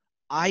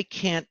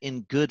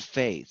in good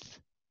faith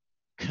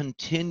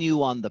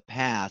continue on the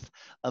path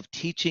of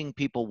teaching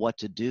people what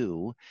to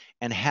do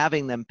and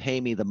having them pay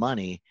me the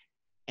money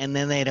and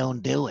then they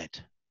don't do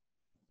it.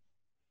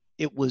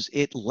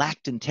 It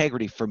lacked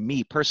integrity for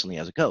me personally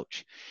as a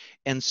coach.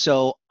 And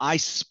so I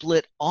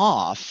split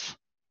off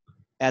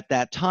at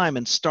that time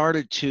and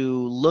started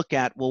to look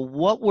at, well,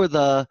 what were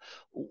the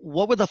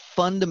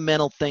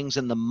fundamental things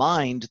in the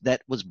mind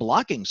that was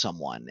blocking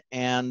someone.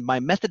 And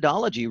my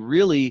methodology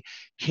really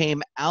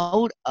came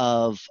out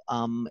of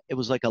it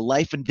was like a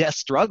life and death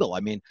struggle. I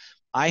mean,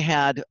 I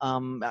had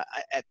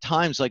at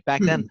times, like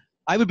back then,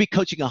 I would be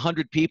coaching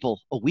 100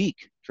 people a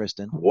week,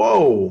 Tristan,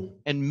 Whoa.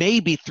 and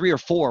maybe 3 or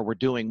 4 were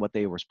doing what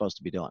they were supposed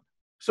to be doing.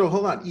 So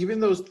hold on.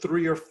 Even those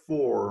 3 or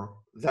 4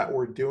 that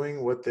were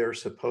doing what they're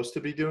supposed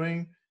to be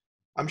doing,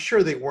 I'm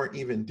sure they weren't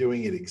even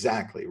doing it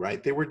exactly,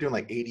 right? They were doing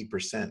like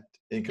 80%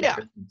 in Yeah.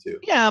 comparison to.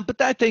 Yeah, but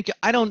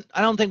I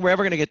don't think we're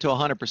ever going to get to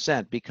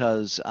 100%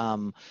 because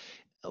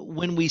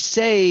when we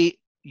say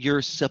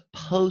you're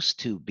supposed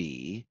to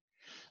be,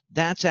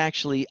 that's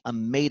actually a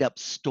made up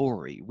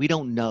story. We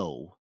don't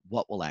know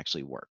what will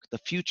actually work. The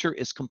future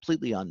is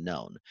completely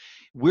unknown.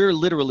 We're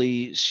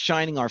literally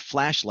shining our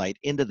flashlight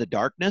into the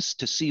darkness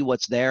to see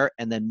what's there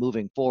and then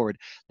moving forward.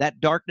 That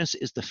darkness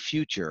is the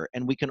future,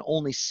 and we can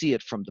only see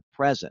it from the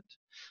present.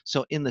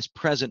 So in this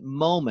present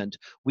moment,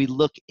 we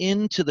look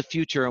into the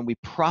future and we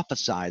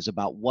prophesize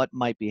about what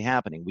might be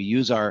happening. We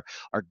use our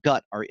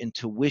gut, our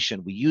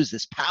intuition. We use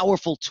this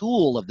powerful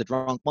tool of the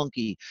drunk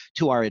monkey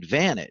to our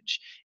advantage.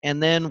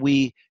 And then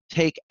we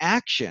take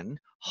action,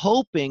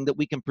 hoping that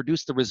we can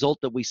produce the result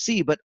that we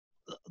see. But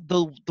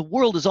the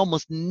world is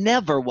almost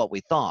never what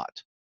we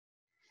thought.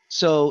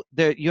 So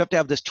there, you have to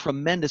have this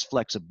tremendous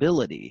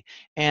flexibility,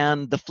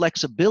 and the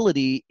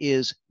flexibility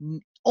is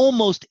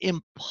almost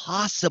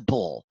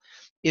impossible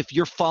if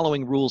you're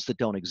following rules that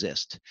don't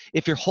exist.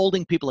 If you're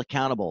holding people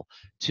accountable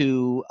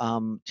to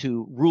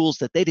rules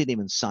that they didn't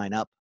even sign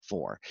up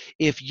for.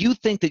 If you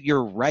think that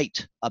you're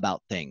right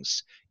about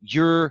things,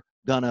 you're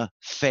gonna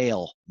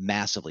fail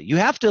massively. You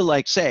have to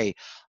like say,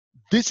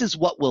 this is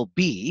what will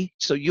be.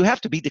 So you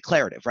have to be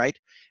declarative, right?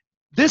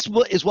 This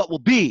is what will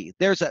be.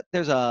 There's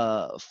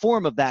a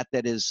form of that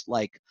is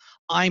like,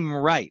 I'm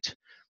right.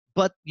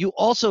 But you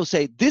also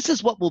say, this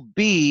is what will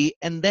be,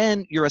 and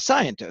then you're a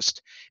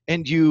scientist,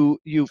 and you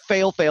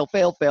fail, fail,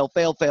 fail, fail,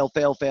 fail, fail,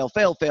 fail, fail,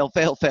 fail, fail,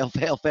 fail, fail,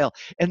 fail, fail.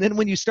 And then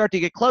when you start to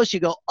get close, you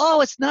go,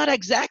 oh, it's not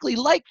exactly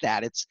like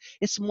that.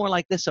 It's more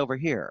like this over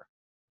here.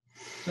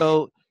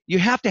 So you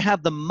have to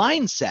have the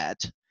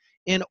mindset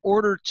in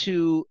order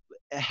to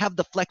have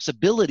the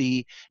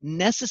flexibility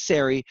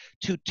necessary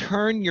to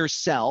turn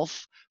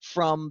yourself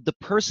from the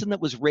person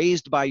that was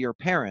raised by your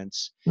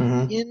parents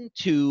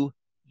into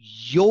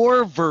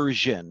your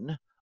version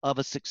of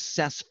a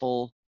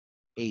successful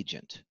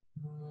agent.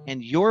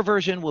 And your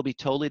version will be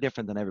totally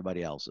different than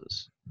everybody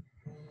else's.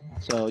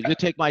 So you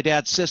take my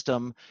dad's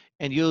system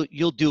and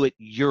you'll do it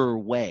your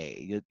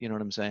way. You know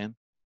what I'm saying?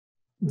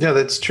 Yeah,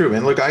 that's true.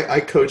 And look, I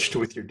coached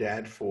with your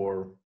dad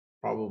for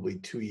probably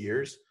 2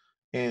 years,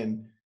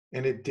 and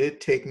it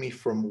did take me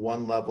from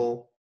one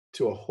level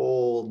to a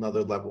whole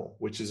nother level,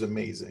 which is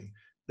amazing.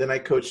 Then I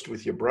coached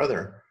with your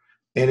brother,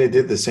 and it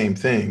did the same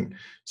thing.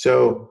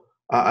 So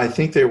I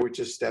think they were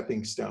just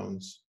stepping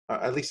stones.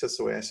 At least that's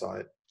the way I saw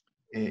it.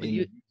 Well,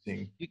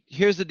 In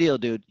here's the deal,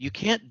 dude. You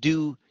can't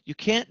do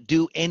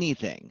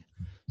anything.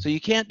 So you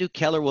can't do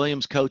Keller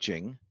Williams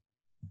coaching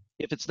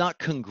if it's not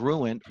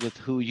congruent with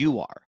who you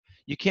are.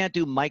 You can't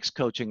do Mike's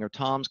coaching or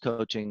Tom's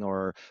coaching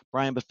or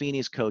Brian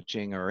Buffini's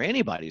coaching or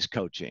anybody's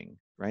coaching,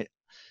 right?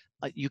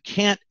 You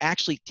can't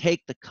actually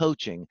take the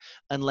coaching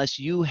unless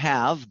you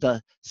have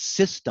the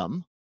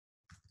system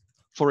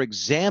for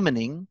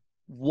examining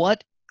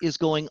what is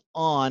going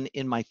on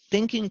in my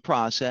thinking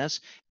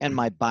process and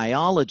my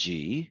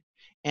biology,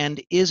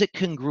 and is it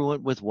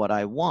congruent with what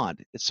I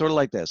want? It's sort of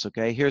like this,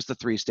 okay? Here's the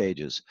 3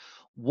 stages.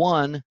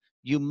 1,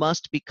 you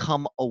must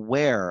become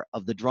aware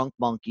of the drunk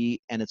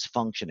monkey and its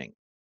functioning.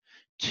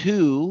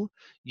 2,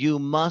 you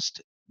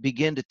must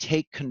begin to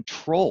take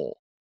control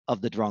of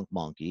the drunk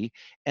monkey.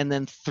 And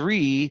then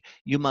 3,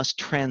 you must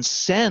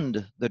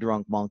transcend the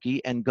drunk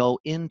monkey and go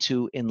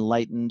into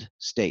enlightened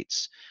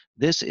states.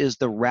 This is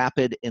the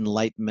rapid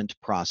enlightenment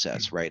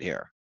process right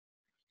here.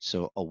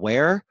 So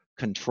aware,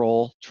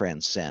 control,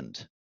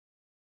 transcend.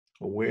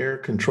 aware,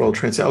 control,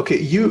 transcend. Okay,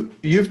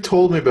 you've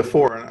told me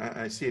before, and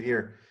I see it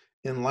here.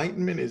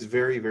 Enlightenment is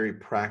very, very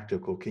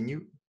practical. Can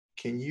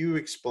you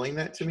explain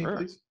that to me, Sure,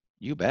 please?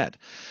 you bet.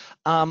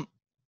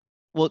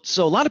 Well,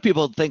 so a lot of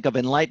people think of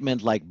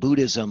enlightenment like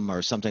Buddhism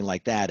or something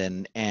like that,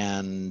 and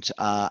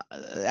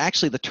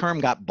actually the term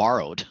got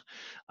borrowed.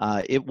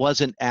 It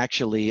wasn't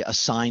actually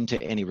assigned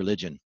to any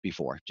religion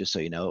before, just so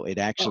you know. It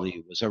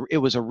actually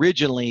was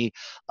originally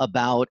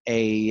about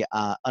an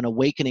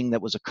awakening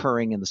that was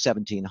occurring in the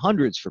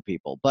 1700s for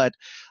people. But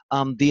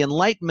the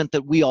enlightenment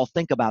that we all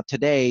think about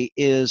today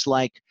is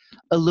like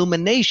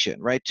illumination,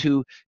 right?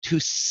 To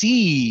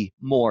see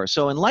more.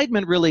 So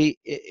enlightenment really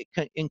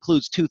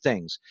includes 2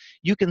 things.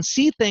 You can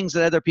see things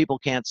that other people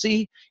can't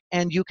see,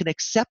 and you can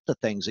accept the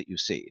things that you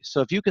see.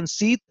 So if you can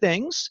see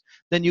things,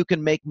 then you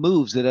can make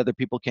moves that other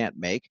people can't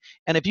make.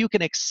 And if you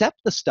can accept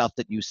the stuff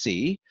that you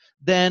see,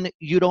 then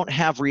you don't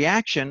have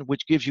reaction,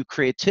 which gives you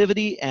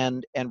creativity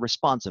and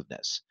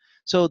responsiveness.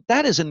 So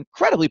that is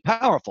incredibly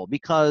powerful,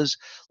 because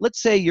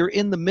let's say you're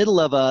in the middle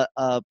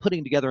of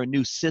putting together a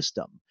new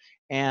system.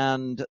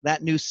 And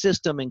that new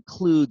system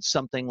includes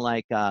something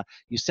like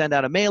you send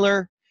out a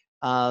mailer,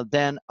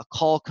 then a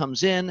call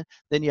comes in,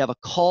 then you have a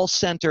call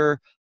center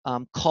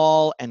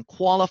call and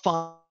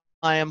qualify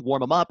them,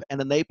 warm them up, and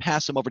then they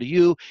pass them over to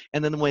you.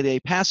 And then when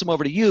they pass them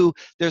over to you,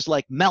 there's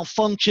like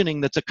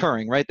malfunctioning that's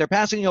occurring, right? They're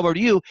passing it over to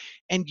you,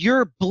 and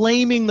you're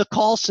blaming the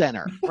call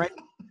center, right?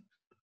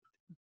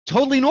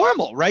 Totally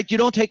normal, right? You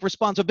don't take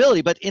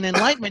responsibility. But in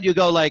enlightenment, you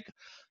go like,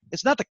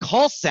 it's not the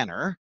call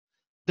center.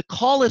 The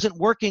call isn't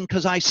working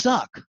because I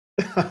suck.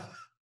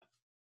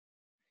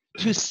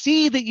 To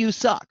see that you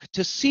suck,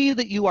 to see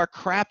that you are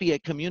crappy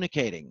at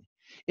communicating,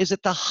 is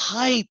at the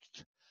height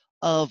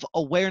of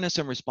awareness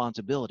and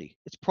responsibility.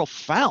 It's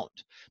profound,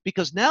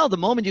 because now the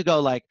moment you go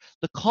like,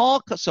 the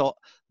call, so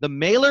the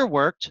mailer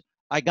worked,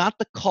 I got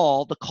the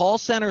call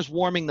center's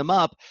warming them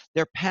up,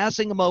 they're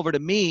passing them over to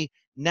me.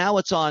 Now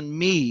it's on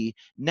me.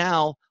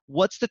 Now,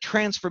 what's the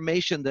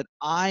transformation that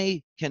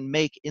I can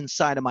make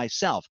inside of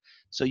myself?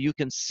 So you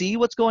can see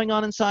what's going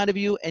on inside of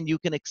you, and you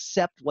can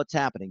accept what's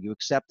happening. You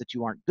accept that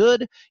you aren't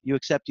good. You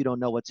accept you don't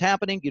know what's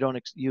happening.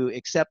 You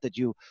accept that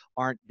you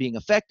aren't being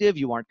effective.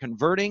 You aren't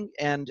converting.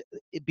 And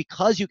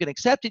because you can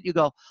accept it, you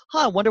go,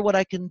 I wonder what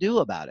I can do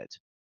about it.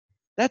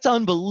 That's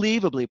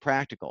unbelievably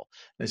practical.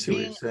 I see what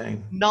you're Being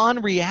saying.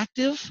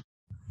 non-reactive,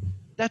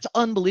 that's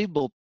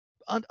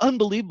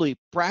unbelievably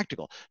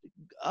practical.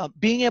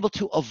 Being able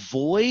to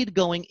avoid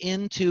going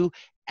into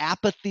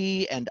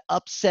apathy and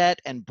upset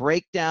and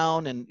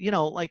breakdown, and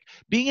like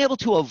being able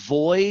to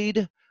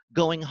avoid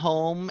going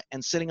home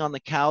and sitting on the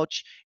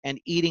couch and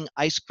eating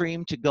ice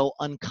cream to go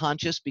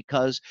unconscious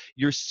because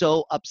you're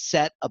so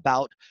upset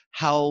about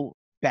how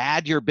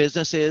bad your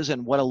business is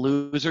and what a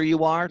loser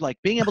you are. Like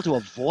being able to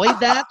avoid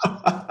that,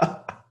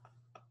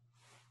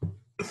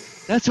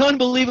 that's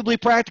unbelievably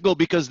practical,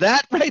 because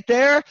that right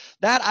there,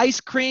 that ice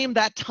cream,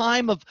 that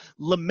time of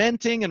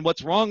lamenting and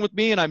what's wrong with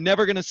me and I'm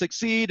never going to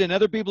succeed and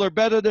other people are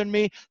better than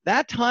me,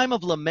 that time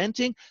of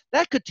lamenting,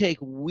 that could take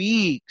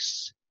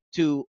weeks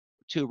to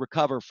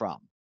recover from.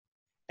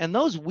 And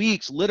those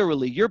weeks,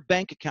 literally, your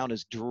bank account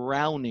is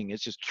drowning.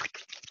 It's just,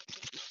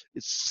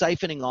 it's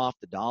siphoning off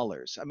the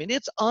dollars. I mean,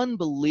 it's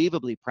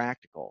unbelievably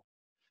practical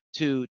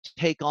to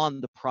take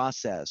on the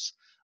process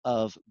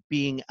of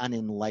being an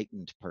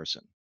enlightened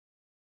person.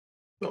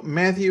 Well,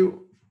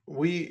 Matthew,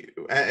 we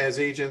as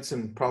agents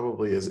and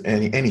probably as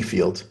any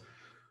field,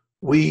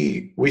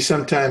 we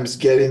sometimes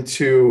get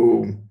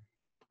into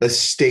a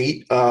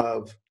state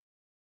of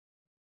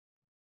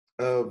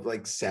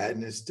like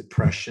sadness,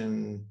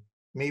 depression,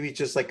 maybe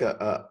just like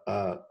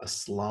a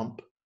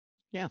slump.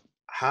 Yeah.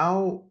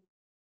 How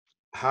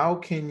how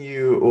can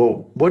you,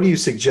 or what do you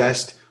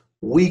suggest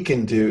we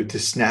can do to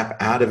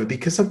snap out of it?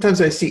 Because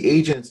sometimes I see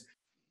agents,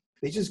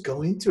 they just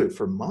go into it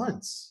for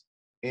months.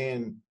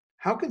 And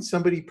how can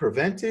somebody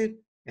prevent it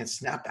and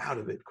snap out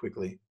of it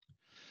quickly?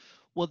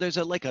 Well, there's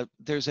a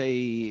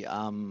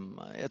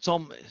it's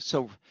all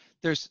so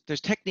there's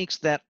techniques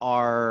that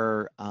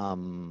are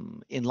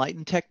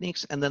enlightened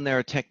techniques, and then there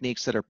are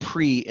techniques that are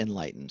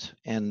pre-enlightened.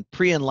 And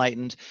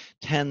pre-enlightened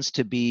tends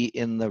to be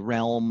in the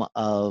realm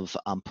of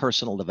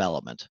personal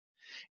development.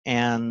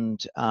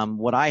 And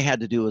what I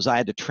had to do is I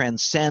had to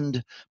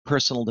transcend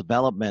personal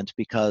development,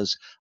 because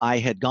I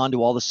had gone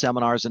to all the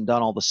seminars and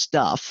done all the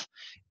stuff,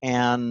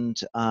 and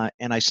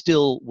I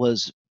still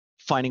was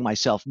finding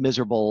myself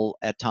miserable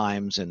at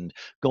times and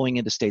going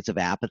into states of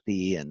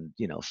apathy and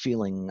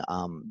feeling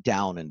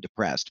down and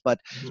depressed. But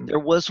Mhm. there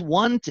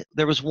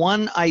was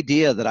one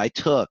idea that I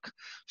took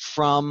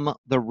from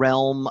the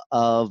realm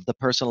of the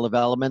personal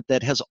development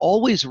that has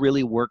always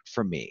really worked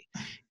for me,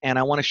 and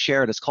I want to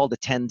share it. It's called the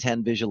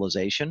 10-10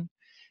 visualization.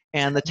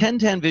 And the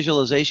 10-10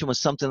 visualization was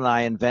something that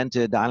I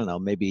invented, I don't know,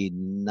 maybe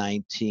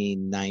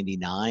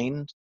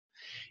 1999.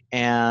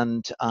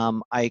 And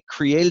I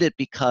created it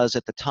because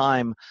at the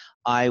time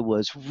I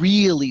was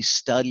really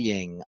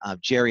studying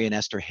Jerry and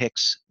Esther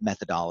Hicks'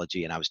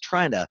 methodology, and I was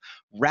trying to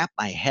wrap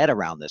my head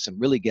around this and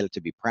really get it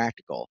to be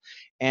practical.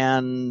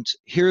 And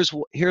here's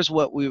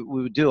what we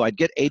would do. I'd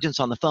get agents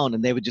on the phone,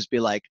 and they would just be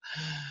like,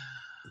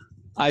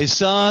 I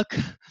suck.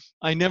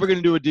 I'm never going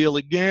to do a deal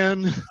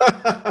again.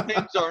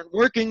 Things aren't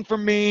working for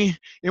me.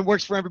 It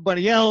works for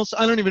everybody else.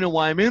 I don't even know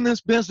why I'm in this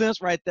business,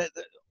 right?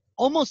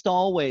 Almost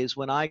always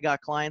when I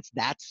got clients,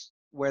 that's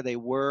where they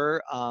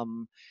were.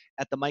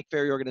 At the Mike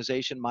Ferry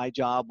organization, my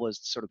job was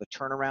sort of a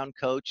turnaround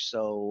coach.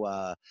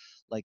 So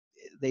like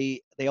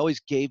they always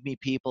gave me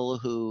people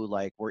who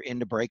like were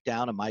into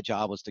breakdown, and my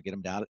job was to get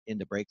them down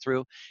into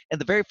breakthrough.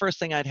 And the very first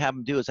thing I'd have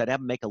them do is I'd have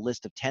them make a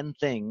list of 10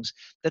 things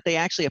that they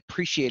actually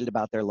appreciated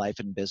about their life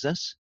and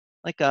business,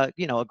 like a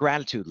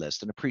gratitude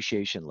list, an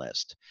appreciation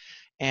list.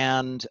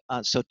 And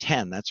so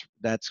 10,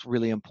 that's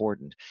really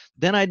important.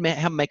 Then I'd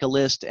have them make a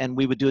list, and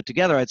we would do it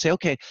together. I'd say,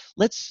 okay,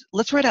 let's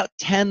write out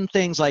 10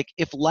 things, like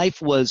if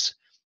life was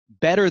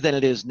better than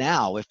it is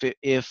now,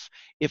 if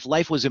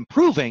life was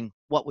improving,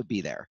 what would be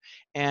there?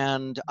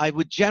 And I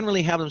would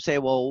generally have them say,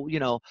 well,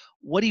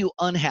 what are you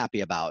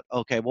unhappy about?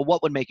 Okay, well,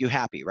 what would make you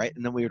happy, right?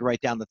 And then we would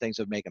write down the things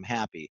that would make them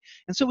happy.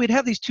 And so we'd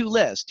have these two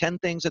lists: 10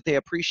 things that they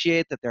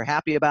appreciate, that they're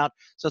happy about.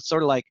 So it's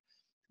sort of like,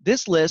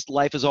 this list,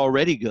 life is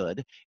already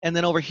good. And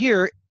then over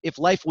here, if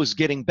life was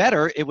getting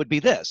better, it would be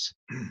this.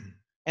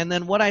 And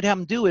then what I'd have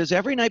them do is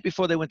every night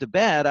before they went to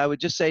bed, I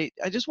would just say,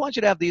 I just want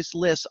you to have these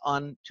lists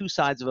on two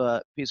sides of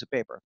a piece of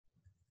paper.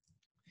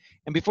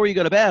 And before you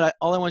go to bed,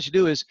 all I want you to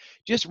do is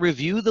just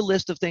review the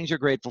list of things you're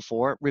grateful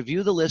for,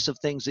 review the list of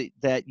things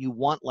that you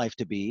want life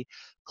to be,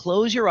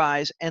 close your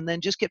eyes, and then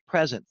just get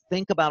present.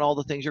 Think about all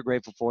the things you're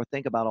grateful for.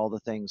 Think about all the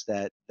things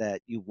that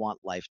you want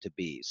life to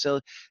be. So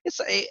it's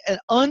an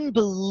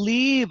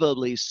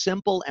unbelievably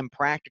simple and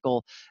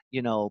practical,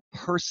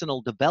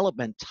 personal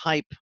development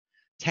type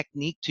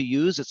technique to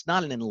use. It's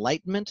not an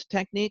enlightenment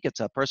technique. It's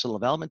a personal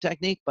development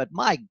technique, but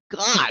my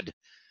God,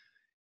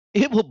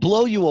 It will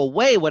blow you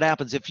away what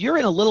happens. If you're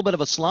in a little bit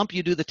of a slump,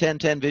 you do the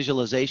 10-10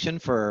 visualization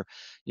for,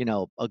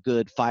 a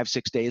good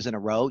 5-6 days in a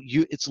row.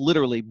 It's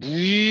literally,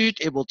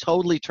 it will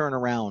totally turn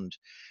around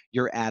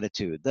your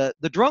attitude.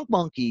 The drunk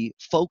monkey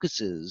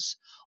focuses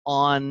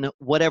on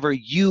whatever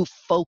you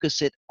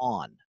focus it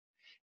on.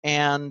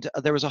 And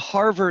there was a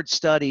Harvard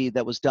study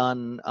that was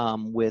done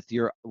with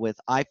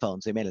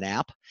iPhones. They made an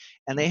app,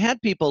 and they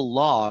had people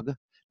log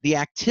the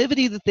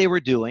activity that they were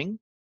doing,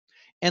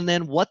 and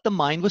then what the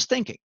mind was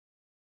thinking.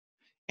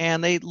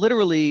 And they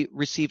literally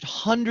received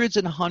hundreds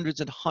and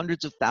hundreds and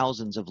hundreds of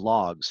thousands of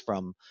logs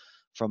from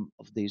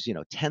these,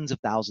 tens of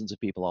thousands of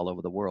people all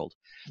over the world.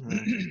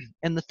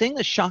 And the thing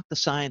that shocked the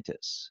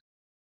scientists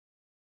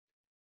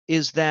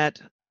is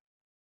that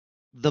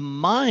the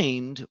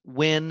mind,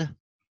 when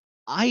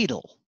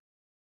idle,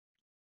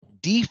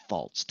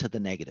 defaults to the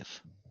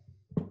negative.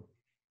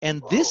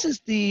 And this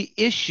is the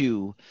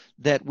issue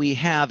that we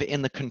have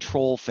in the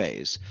control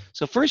phase.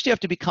 So first you have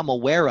to become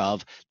aware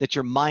of that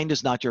your mind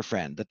is not your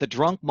friend, that the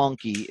drunk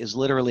monkey is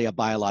literally a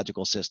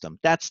biological system.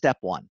 That's step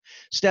one.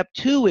 Step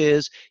two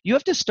is you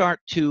have to start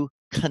to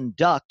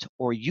conduct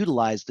or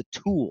utilize the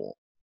tool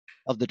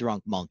of the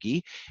drunk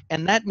monkey.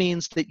 And that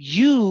means that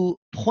you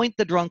point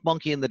the drunk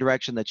monkey in the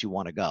direction that you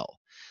want to go.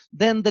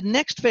 Then the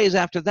next phase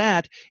after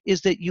that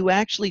is that you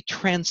actually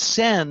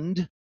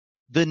transcend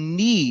the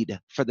need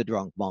for the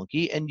drunk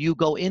monkey, and you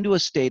go into a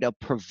state of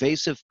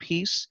pervasive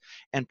peace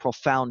and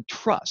profound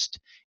trust.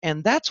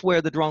 And that's where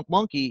the drunk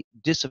monkey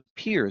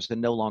disappears and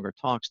no longer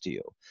talks to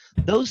you.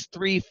 Those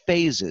three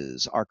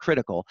phases are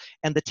critical,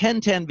 and the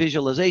 10-10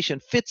 visualization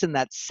fits in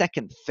that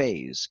second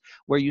phase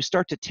where you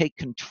start to take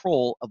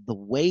control of the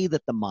way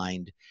that the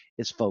mind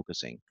is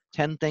focusing.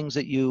 10 things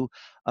that you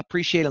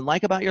appreciate and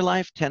like about your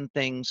life, 10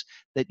 things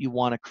that you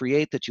want to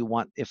create, that you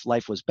want if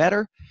life was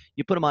better.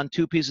 You put them on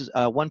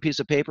one piece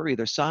of paper,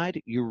 either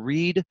side. You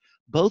read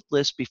both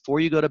lists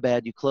before you go to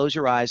bed. You close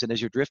your eyes, and as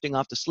you're drifting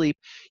off to sleep,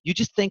 you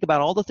just think about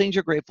all the things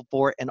you're grateful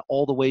for and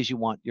all the ways you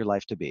want your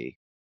life to be.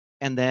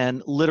 And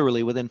then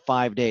literally within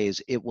 5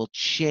 days, it will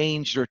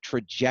change your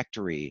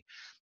trajectory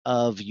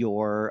of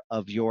your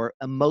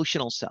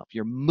emotional self.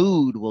 Your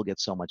mood will get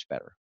so much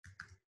better.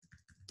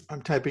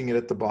 I'm typing it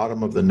at the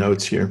bottom of the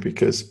notes here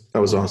because that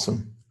was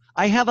awesome.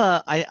 I have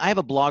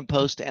a blog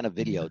post and a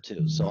video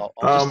too, so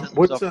I'll just send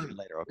those over to you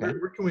later. Okay.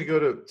 Where can we go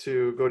to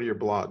go to your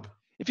blog?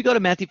 If you go to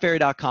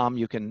MatthewFerry.com,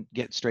 you can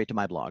get straight to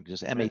my blog.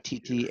 Just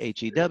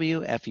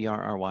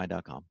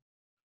MatthewFerry.com.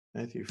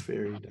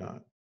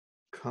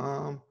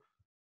 MatthewFerry.com.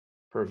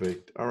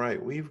 Perfect. All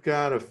right, we've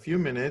got a few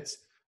minutes.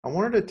 I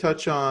wanted to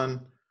touch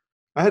on.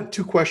 I had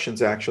two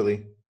questions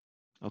actually.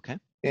 Okay.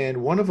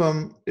 And one of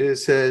them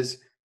says,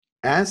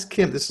 ask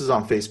him. This is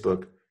on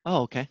Facebook.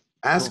 Oh, okay.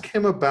 Ask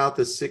him about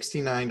the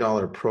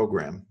 $69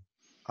 program.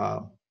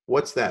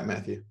 What's that,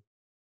 Matthew?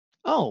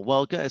 Oh,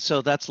 well, good.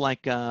 So that's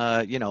like,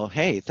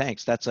 hey,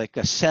 thanks. That's like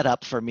a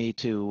setup for me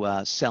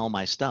to sell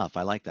my stuff.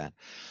 I like that.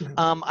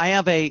 I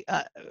have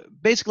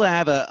basically I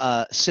have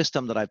a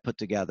system that I've put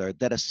together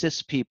that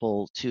assists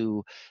people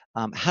to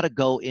how to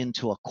go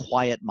into a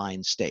quiet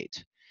mind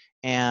state.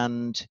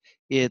 And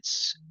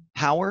it's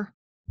power,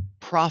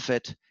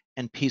 profit,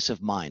 and peace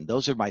of mind.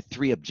 Those are my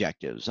three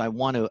objectives. I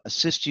want to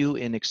assist you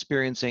in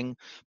experiencing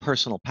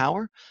personal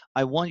power.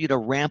 I want you to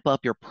ramp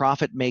up your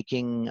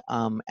profit-making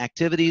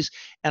activities,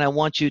 and I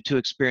want you to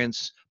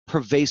experience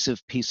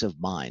pervasive peace of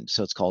mind.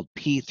 So it's called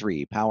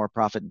P3, Power,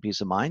 Profit, and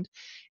Peace of Mind.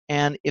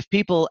 And if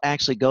people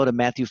actually go to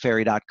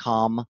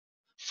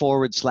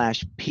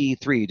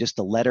MatthewFerry.com/P3, just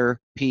the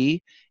letter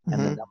P and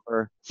the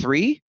number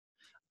 3,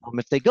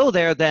 if they go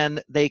there,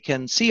 then they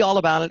can see all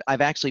about it.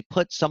 I've actually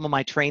put some of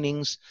my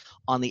trainings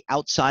on the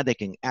outside. They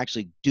can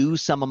actually do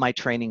some of my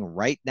training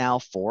right now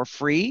for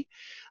free.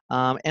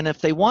 And if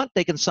they want,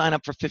 they can sign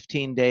up for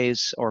 15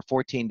 days or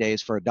 14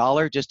 days for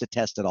 $1 just to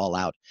test it all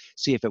out,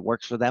 see if it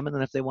works for them. And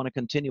then if they want to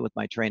continue with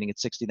my training,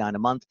 it's $69 a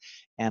month.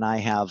 And I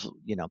have,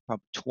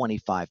 probably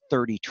 25,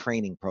 30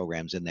 training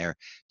programs in there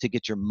to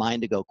get your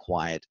mind to go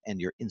quiet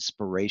and your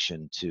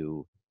inspiration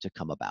to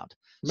come about.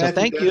 So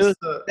Matthew, thank you.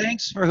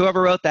 Thanks for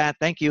whoever wrote that.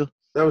 Thank you.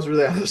 That was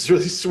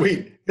really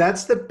sweet.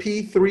 That's the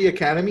P3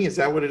 Academy. Is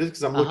that what it is?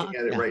 Because I'm looking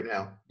at it right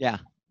now. Yeah.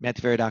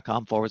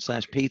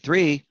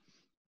 MatthewFerry.com/P3.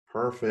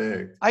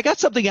 Perfect. I got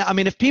something. I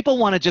mean, if people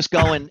want to just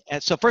go and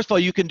so first of all,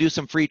 you can do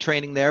some free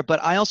training there,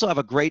 but I also have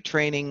a great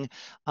training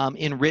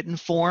in written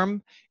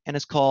form, and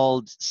it's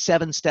called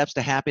 7 Steps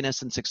to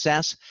Happiness and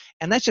Success.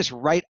 And that's just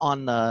right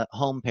on the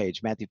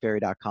homepage,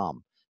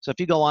 MatthewFerry.com. So if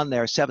you go on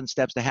there, 7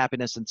 Steps to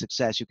Happiness and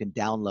Success, you can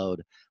download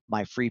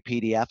my free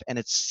PDF, and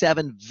it's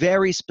 7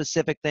 very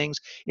specific things.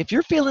 If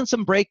you're feeling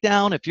some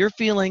breakdown, if you're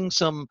feeling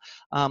some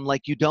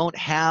like you don't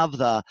have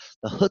the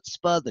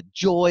chutzpah, the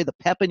joy, the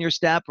pep in your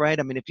step, right?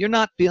 I mean, if you're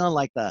not feeling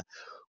like the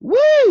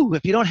woo,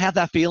 if you don't have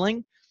that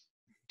feeling,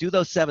 do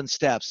those 7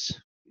 steps.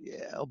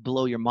 Yeah, it'll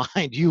blow your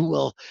mind.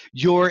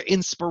 Your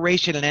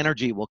inspiration and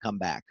energy will come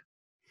back.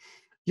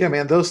 Yeah,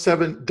 man, that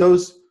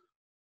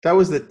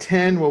was the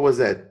 10, what was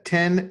that?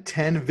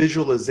 10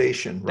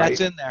 visualization, right? That's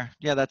in there.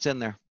 Yeah, that's in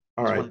there.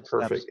 All right,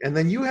 perfect. And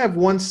then you have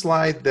one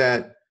slide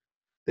that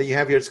that you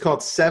have here. It's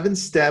called 7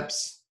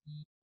 Steps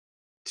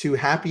to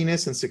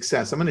Happiness and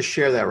Success. I'm going to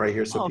share that right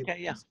here so Oh, people.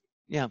 okay, yeah,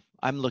 yeah.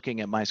 I'm looking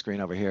at my screen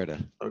over here to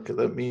Okay,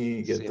 let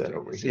me see get if that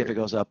over see if it here.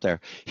 goes up there.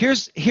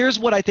 Here's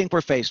what I think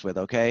we're faced with.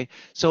 Okay,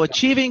 so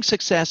achieving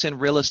success in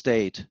real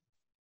estate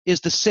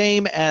is the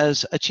same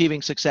as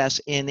achieving success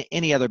in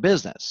any other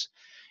business.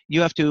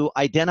 You have to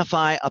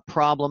identify a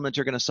problem that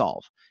you're going to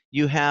solve.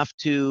 You have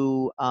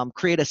to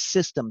create a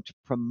system to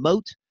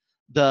promote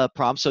the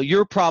problem. So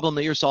your problem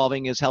that you're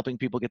solving is helping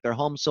people get their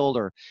home sold,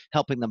 or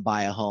helping them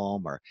buy a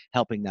home, or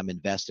helping them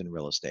invest in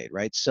real estate,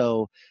 right?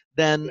 So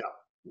then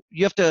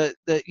you have to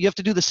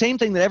do the same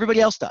thing that everybody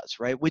else does,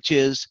 right? Which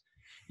is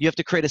you have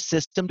to create a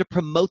system to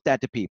promote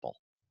that to people.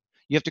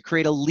 You have to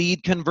create a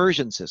lead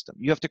conversion system.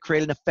 You have to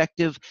create an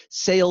effective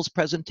sales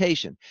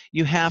presentation.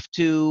 You have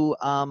to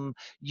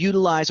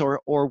utilize or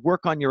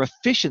work on your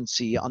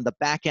efficiency on the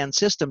back end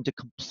system to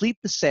complete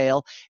the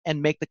sale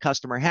and make the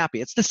customer happy.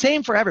 It's the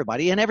same for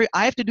everybody, and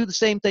I have to do the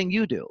same thing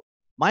you do.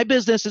 My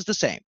business is the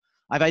same.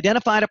 I've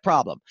identified a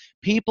problem.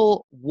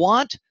 People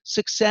want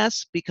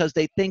success because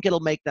they think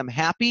it'll make them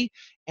happy,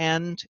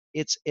 and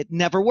it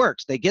never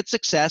works. They get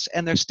success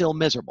and they're still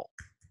miserable.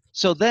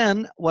 So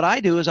then what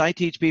I do is I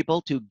teach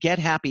people to get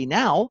happy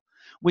now,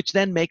 which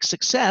then makes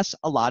success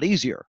a lot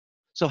easier.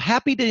 So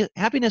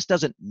happiness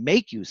doesn't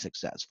make you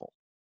successful.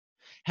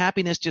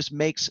 Happiness just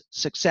makes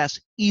success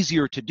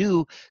easier to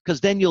do,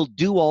 because then you'll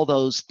do all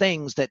those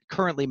things that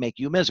currently make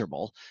you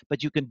miserable,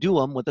 but you can do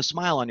them with a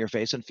smile on your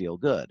face and feel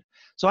good.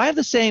 So I have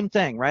the same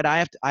thing, right?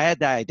 I had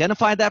to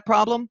identify that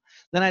problem,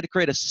 then I had to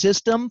create a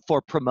system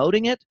for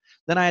promoting it,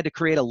 then I had to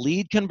create a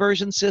lead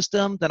conversion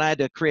system, then I had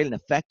to create an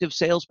effective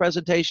sales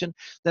presentation,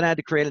 then I had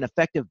to create an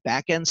effective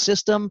back-end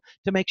system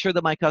to make sure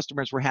that my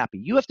customers were happy.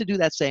 You have to do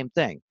that same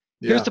thing.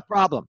 Here's Yeah. the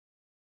problem: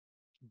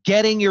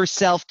 getting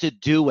yourself to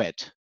do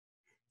it.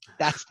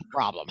 That's the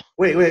problem.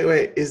 Wait.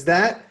 Is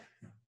that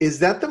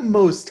the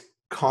most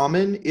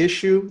common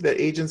issue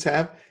that agents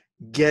have?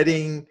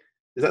 Getting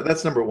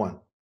that's number one.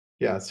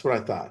 Yeah, that's what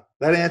I thought.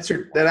 That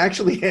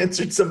actually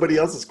answered somebody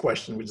else's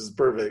question, which is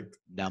perfect.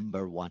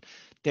 Number one.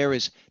 There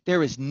is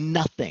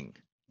nothing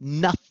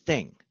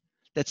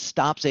that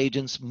stops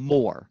agents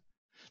more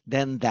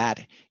than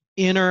that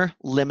inner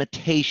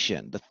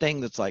limitation. The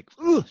thing that's like,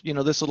 ooh,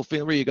 this little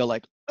feeling where you go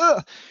like,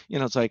 ugh.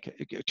 It's like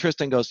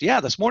Tristan goes, yeah,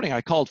 this morning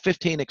I called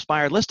 15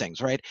 expired listings,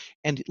 right?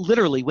 And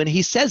literally when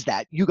he says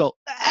that, you go,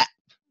 ah.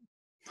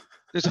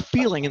 There's a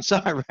feeling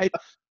inside, right?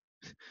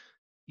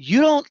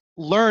 You don't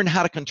learn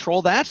how to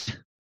control that,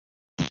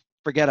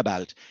 forget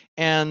about it.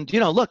 And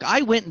look,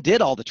 I went and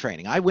did all the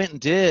training. I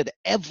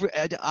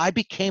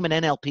became an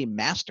NLP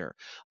master.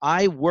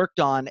 I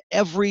worked on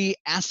every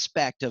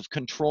aspect of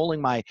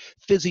controlling my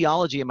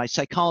physiology and my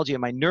psychology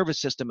and my nervous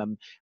system, and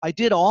I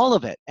did all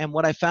of it. And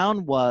what I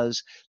found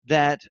was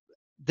that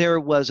there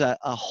was a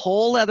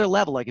whole other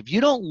level. Like, if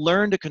you don't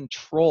learn to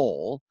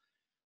control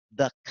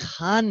the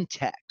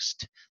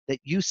context that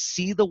you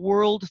see the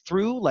world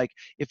through, like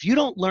if you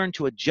don't learn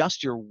to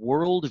adjust your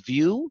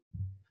worldview,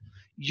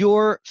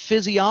 your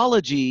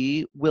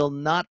physiology will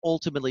not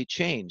ultimately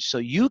change. So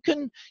you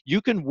can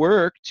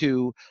work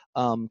to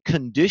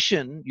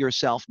condition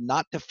yourself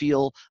not to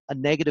feel a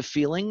negative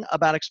feeling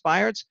about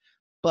expireds,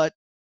 but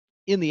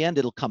in the end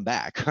it'll come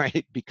back,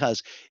 right?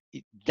 Because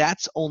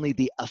that's only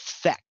the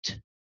effect.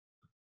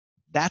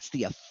 That's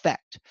the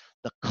effect.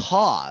 The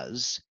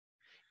cause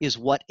is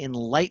what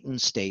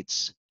enlightened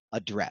states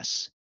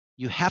address.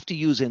 You have to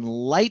use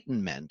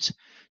enlightenment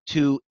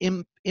to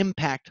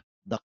impact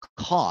the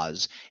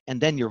cause,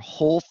 and then your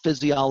whole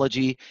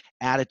physiology,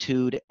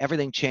 attitude,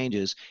 everything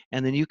changes,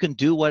 and then you can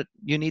do what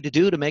you need to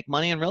do to make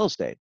money in real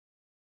estate.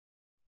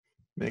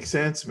 Makes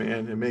sense,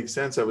 man. It makes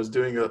sense. I was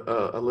doing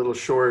a little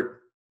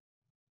short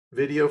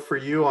video for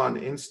you on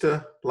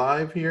Insta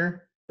Live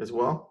here as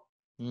well.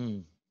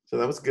 Mm, So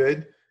that was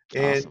good.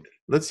 And awesome.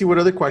 let's see what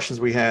other questions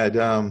we had.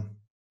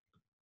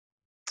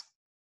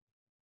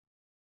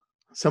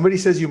 Somebody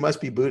says you must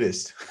be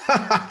Buddhist.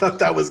 I thought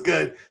that was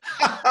good.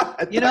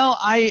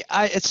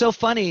 It's so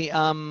funny.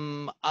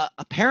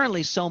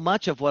 Apparently, so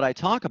much of what I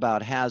talk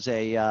about has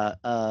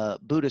a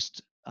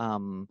Buddhist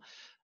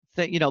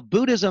thing.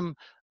 Buddhism.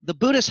 The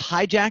Buddhists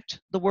hijacked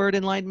the word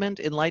enlightenment.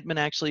 Enlightenment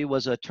actually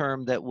was a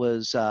term that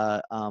was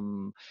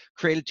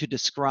created to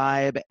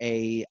describe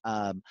a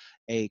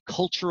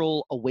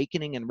cultural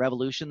awakening and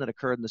revolution that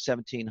occurred in the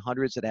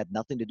 1700s that had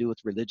nothing to do with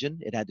religion.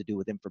 It had to do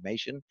with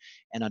information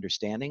and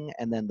understanding.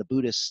 And then the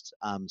Buddhists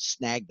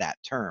snagged that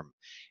term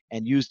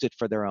and used it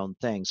for their own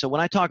thing. So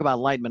when I talk about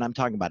enlightenment, I'm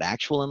talking about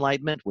actual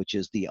enlightenment, which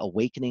is the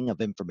awakening of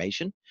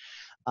information.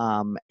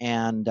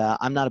 And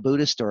I'm not a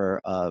Buddhist,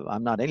 or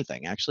I'm not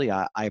anything. Actually,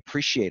 I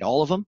appreciate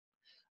all of them,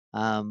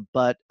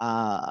 but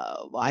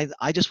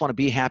I just want to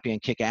be happy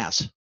and kick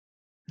ass.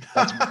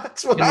 That's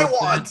That's what you know I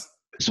what I'm saying. want.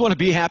 just want to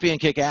be happy and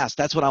kick ass.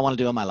 That's what I want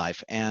to do in my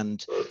life.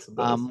 And That's the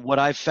best. what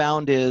I've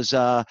found is,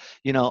 I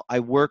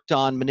worked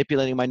on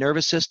manipulating my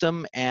nervous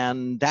system,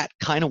 and that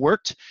kind of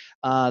worked.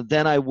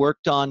 Then I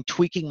worked on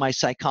tweaking my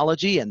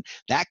psychology, and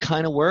that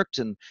kind of worked.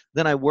 And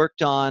then I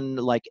worked on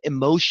like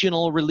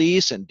emotional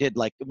release and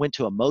went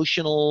to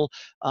emotional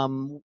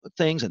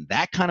things, and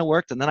that kind of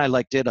worked. And then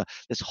I did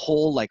this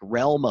whole like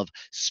realm of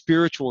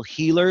spiritual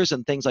healers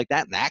and things like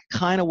that, and that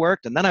kind of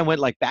worked. And then I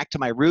went back to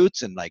my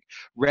roots and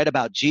read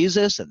about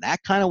Jesus, and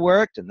that kind of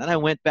worked. And then I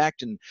went back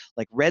and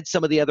read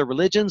some of the other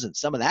religions, and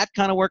some of that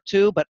kind of worked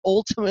too. But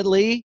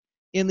ultimately,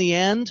 in the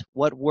end,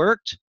 what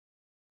worked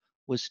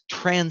was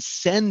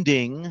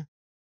transcending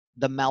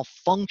the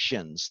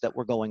malfunctions that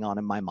were going on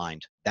in my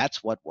mind.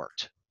 That's what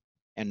worked.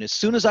 And as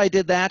soon as I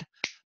did that,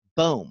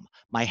 boom,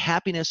 my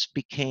happiness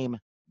became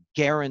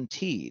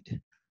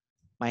guaranteed.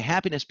 My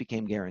happiness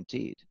became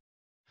guaranteed.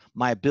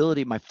 My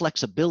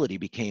flexibility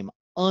became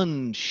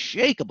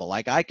unshakable.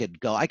 I could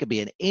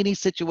be in any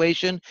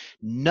situation.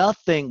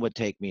 Nothing would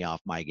take me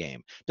off my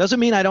game. Doesn't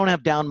mean I don't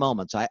have down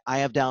moments. I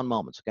have down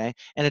moments, okay?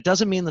 And it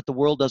doesn't mean that the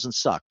world doesn't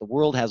suck. The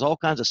world has all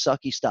kinds of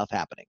sucky stuff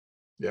happening.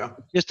 Yeah.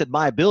 Just that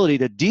my ability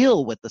to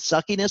deal with the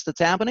suckiness that's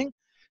happening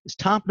is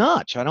top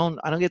notch. I don't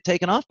get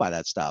taken off by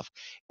that stuff.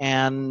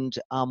 And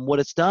what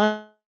it's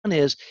done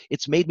is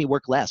it's made me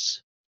work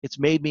less. It's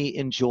made me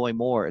enjoy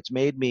more. It's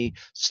made me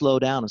slow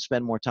down and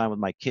spend more time with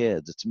my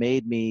kids. It's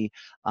made me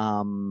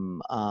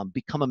become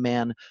a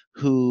man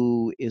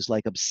who is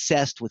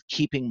obsessed with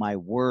keeping my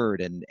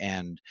word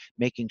and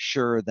making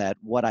sure that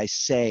what I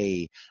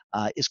say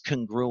is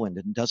congruent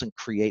and doesn't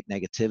create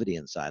negativity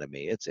inside of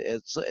me.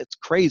 It's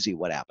crazy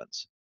what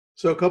happens.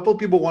 So a couple of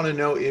people want to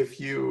know if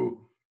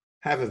you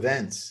have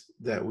events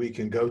that we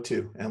can go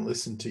to and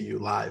listen to you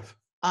live.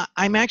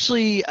 I'm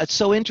actually, it's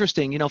so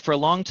interesting. For a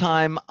long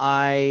time,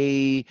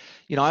 I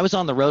was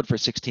on the road for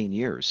 16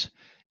 years.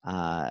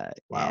 Wow.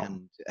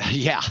 And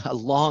yeah, a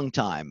long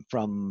time.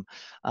 From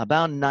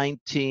about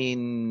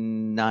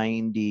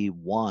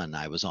 1991,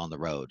 I was on the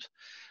road.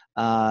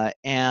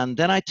 And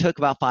then I took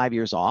about 5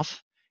 years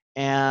off.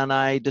 And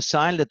I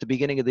decided at the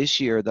beginning of this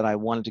year that I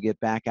wanted to get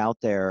back out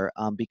there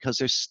because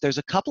there's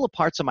a couple of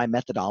parts of my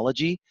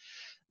methodology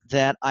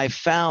that I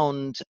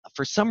found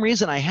for some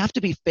reason I have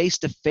to be face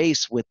to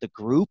face with the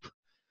group.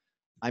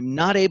 I'm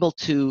not able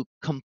to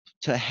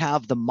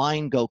have the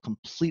mind go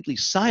completely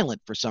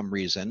silent for some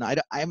reason. I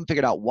haven't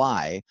figured out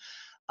why,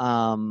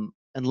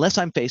 unless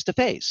I'm face to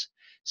face.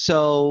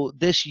 So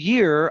this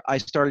year I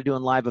started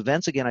doing live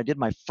events again. I did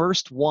my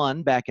first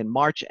one back in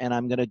March, and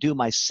I'm going to do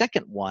my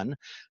second one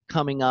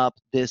coming up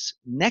this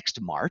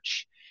next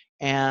March.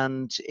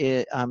 And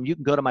you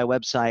can go to my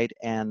website,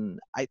 and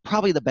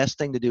probably the best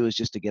thing to do is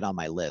just to get on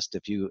my list.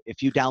 If you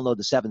download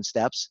the 7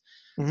 steps,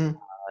 Mm-hmm.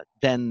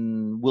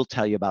 then we'll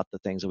tell you about the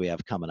things that we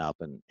have coming up.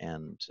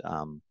 And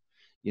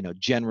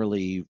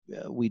generally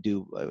we're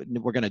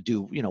going to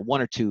do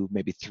 1 or 2,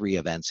 maybe 3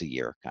 events a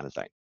year, kind of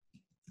thing.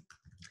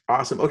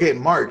 Awesome. Okay,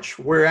 March,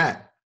 where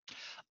at?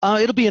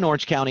 It'll be in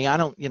Orange County. I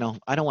don't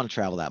want to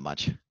travel that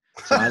much.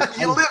 So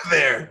You live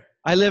there.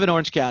 I live in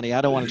Orange County.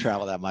 I don't want to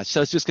travel that much.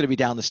 So it's just going to be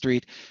down the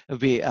street. It'll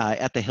be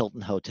at the Hilton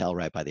Hotel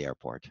right by the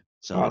airport.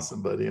 So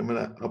awesome, buddy.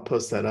 I'll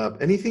post that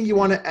up. Anything you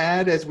want to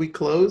add as we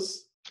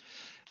close?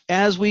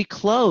 As we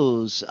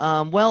close,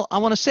 well, I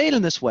want to say it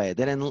in this way,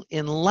 that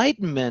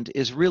enlightenment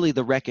is really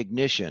the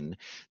recognition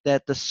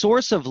that the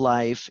source of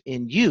life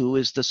in you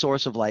is the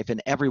source of life in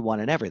everyone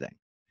and everything.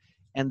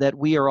 And that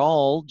we are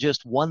all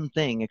just one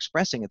thing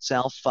expressing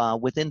itself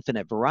with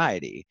infinite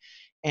variety.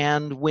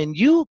 And when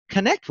you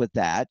connect with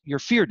that, your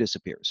fear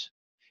disappears.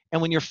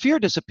 And when your fear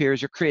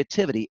disappears, your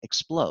creativity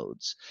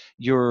explodes.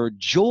 Your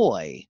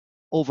joy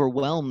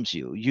overwhelms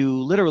you. You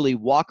literally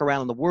walk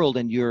around in the world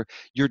and you're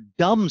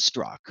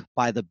dumbstruck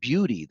by the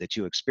beauty that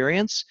you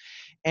experience.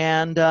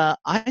 And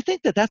I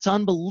think that that's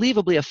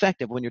unbelievably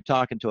effective when you're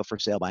talking to a for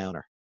sale by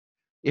owner.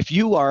 If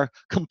you are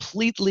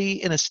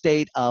completely in a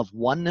state of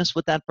oneness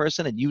with that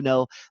person, and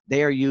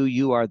they are you,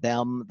 you are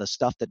them, the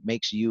stuff that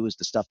makes you is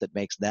the stuff that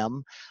makes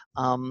them,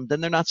 then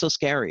they're not so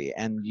scary,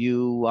 and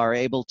you are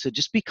able to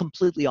just be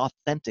completely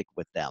authentic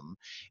with them.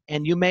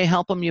 And you may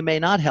help them, you may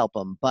not help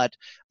them, but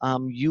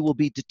you will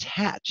be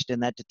detached,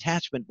 and that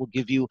detachment will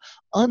give you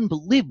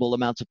unbelievable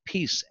amounts of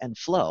peace and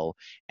flow.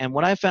 And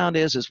what I found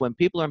is when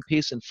people are in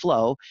peace and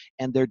flow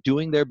and they're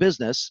doing their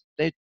business,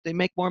 they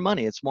make more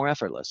money. It's more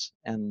effortless.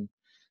 And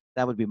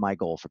that would be my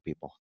goal for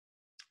people.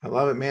 I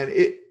love it, man.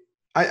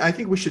 I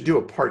think we should do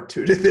a part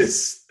 2 to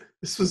this.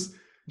 Let's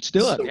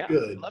do it. So Yeah,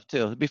 good. I'd love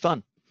to. It'd be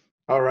fun.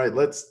 All right,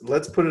 let's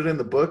put it in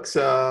the books.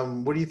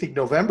 What do you think,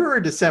 November or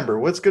December?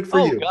 What's good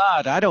for you? Oh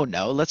God, I don't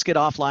know. Let's get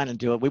offline and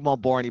do it. We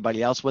won't bore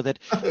anybody else with it.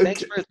 Okay.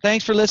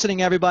 Thanks for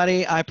listening,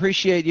 everybody. I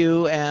appreciate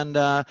you, and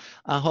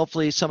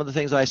hopefully some of the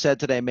things that I said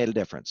today made a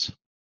difference.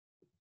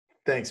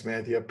 Thanks,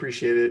 Matthew. I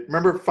appreciate it.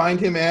 Remember, find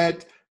him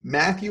at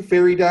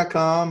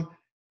MatthewFerry.com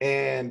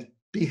and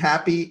be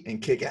happy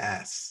and kick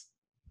ass.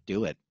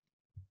 Do it.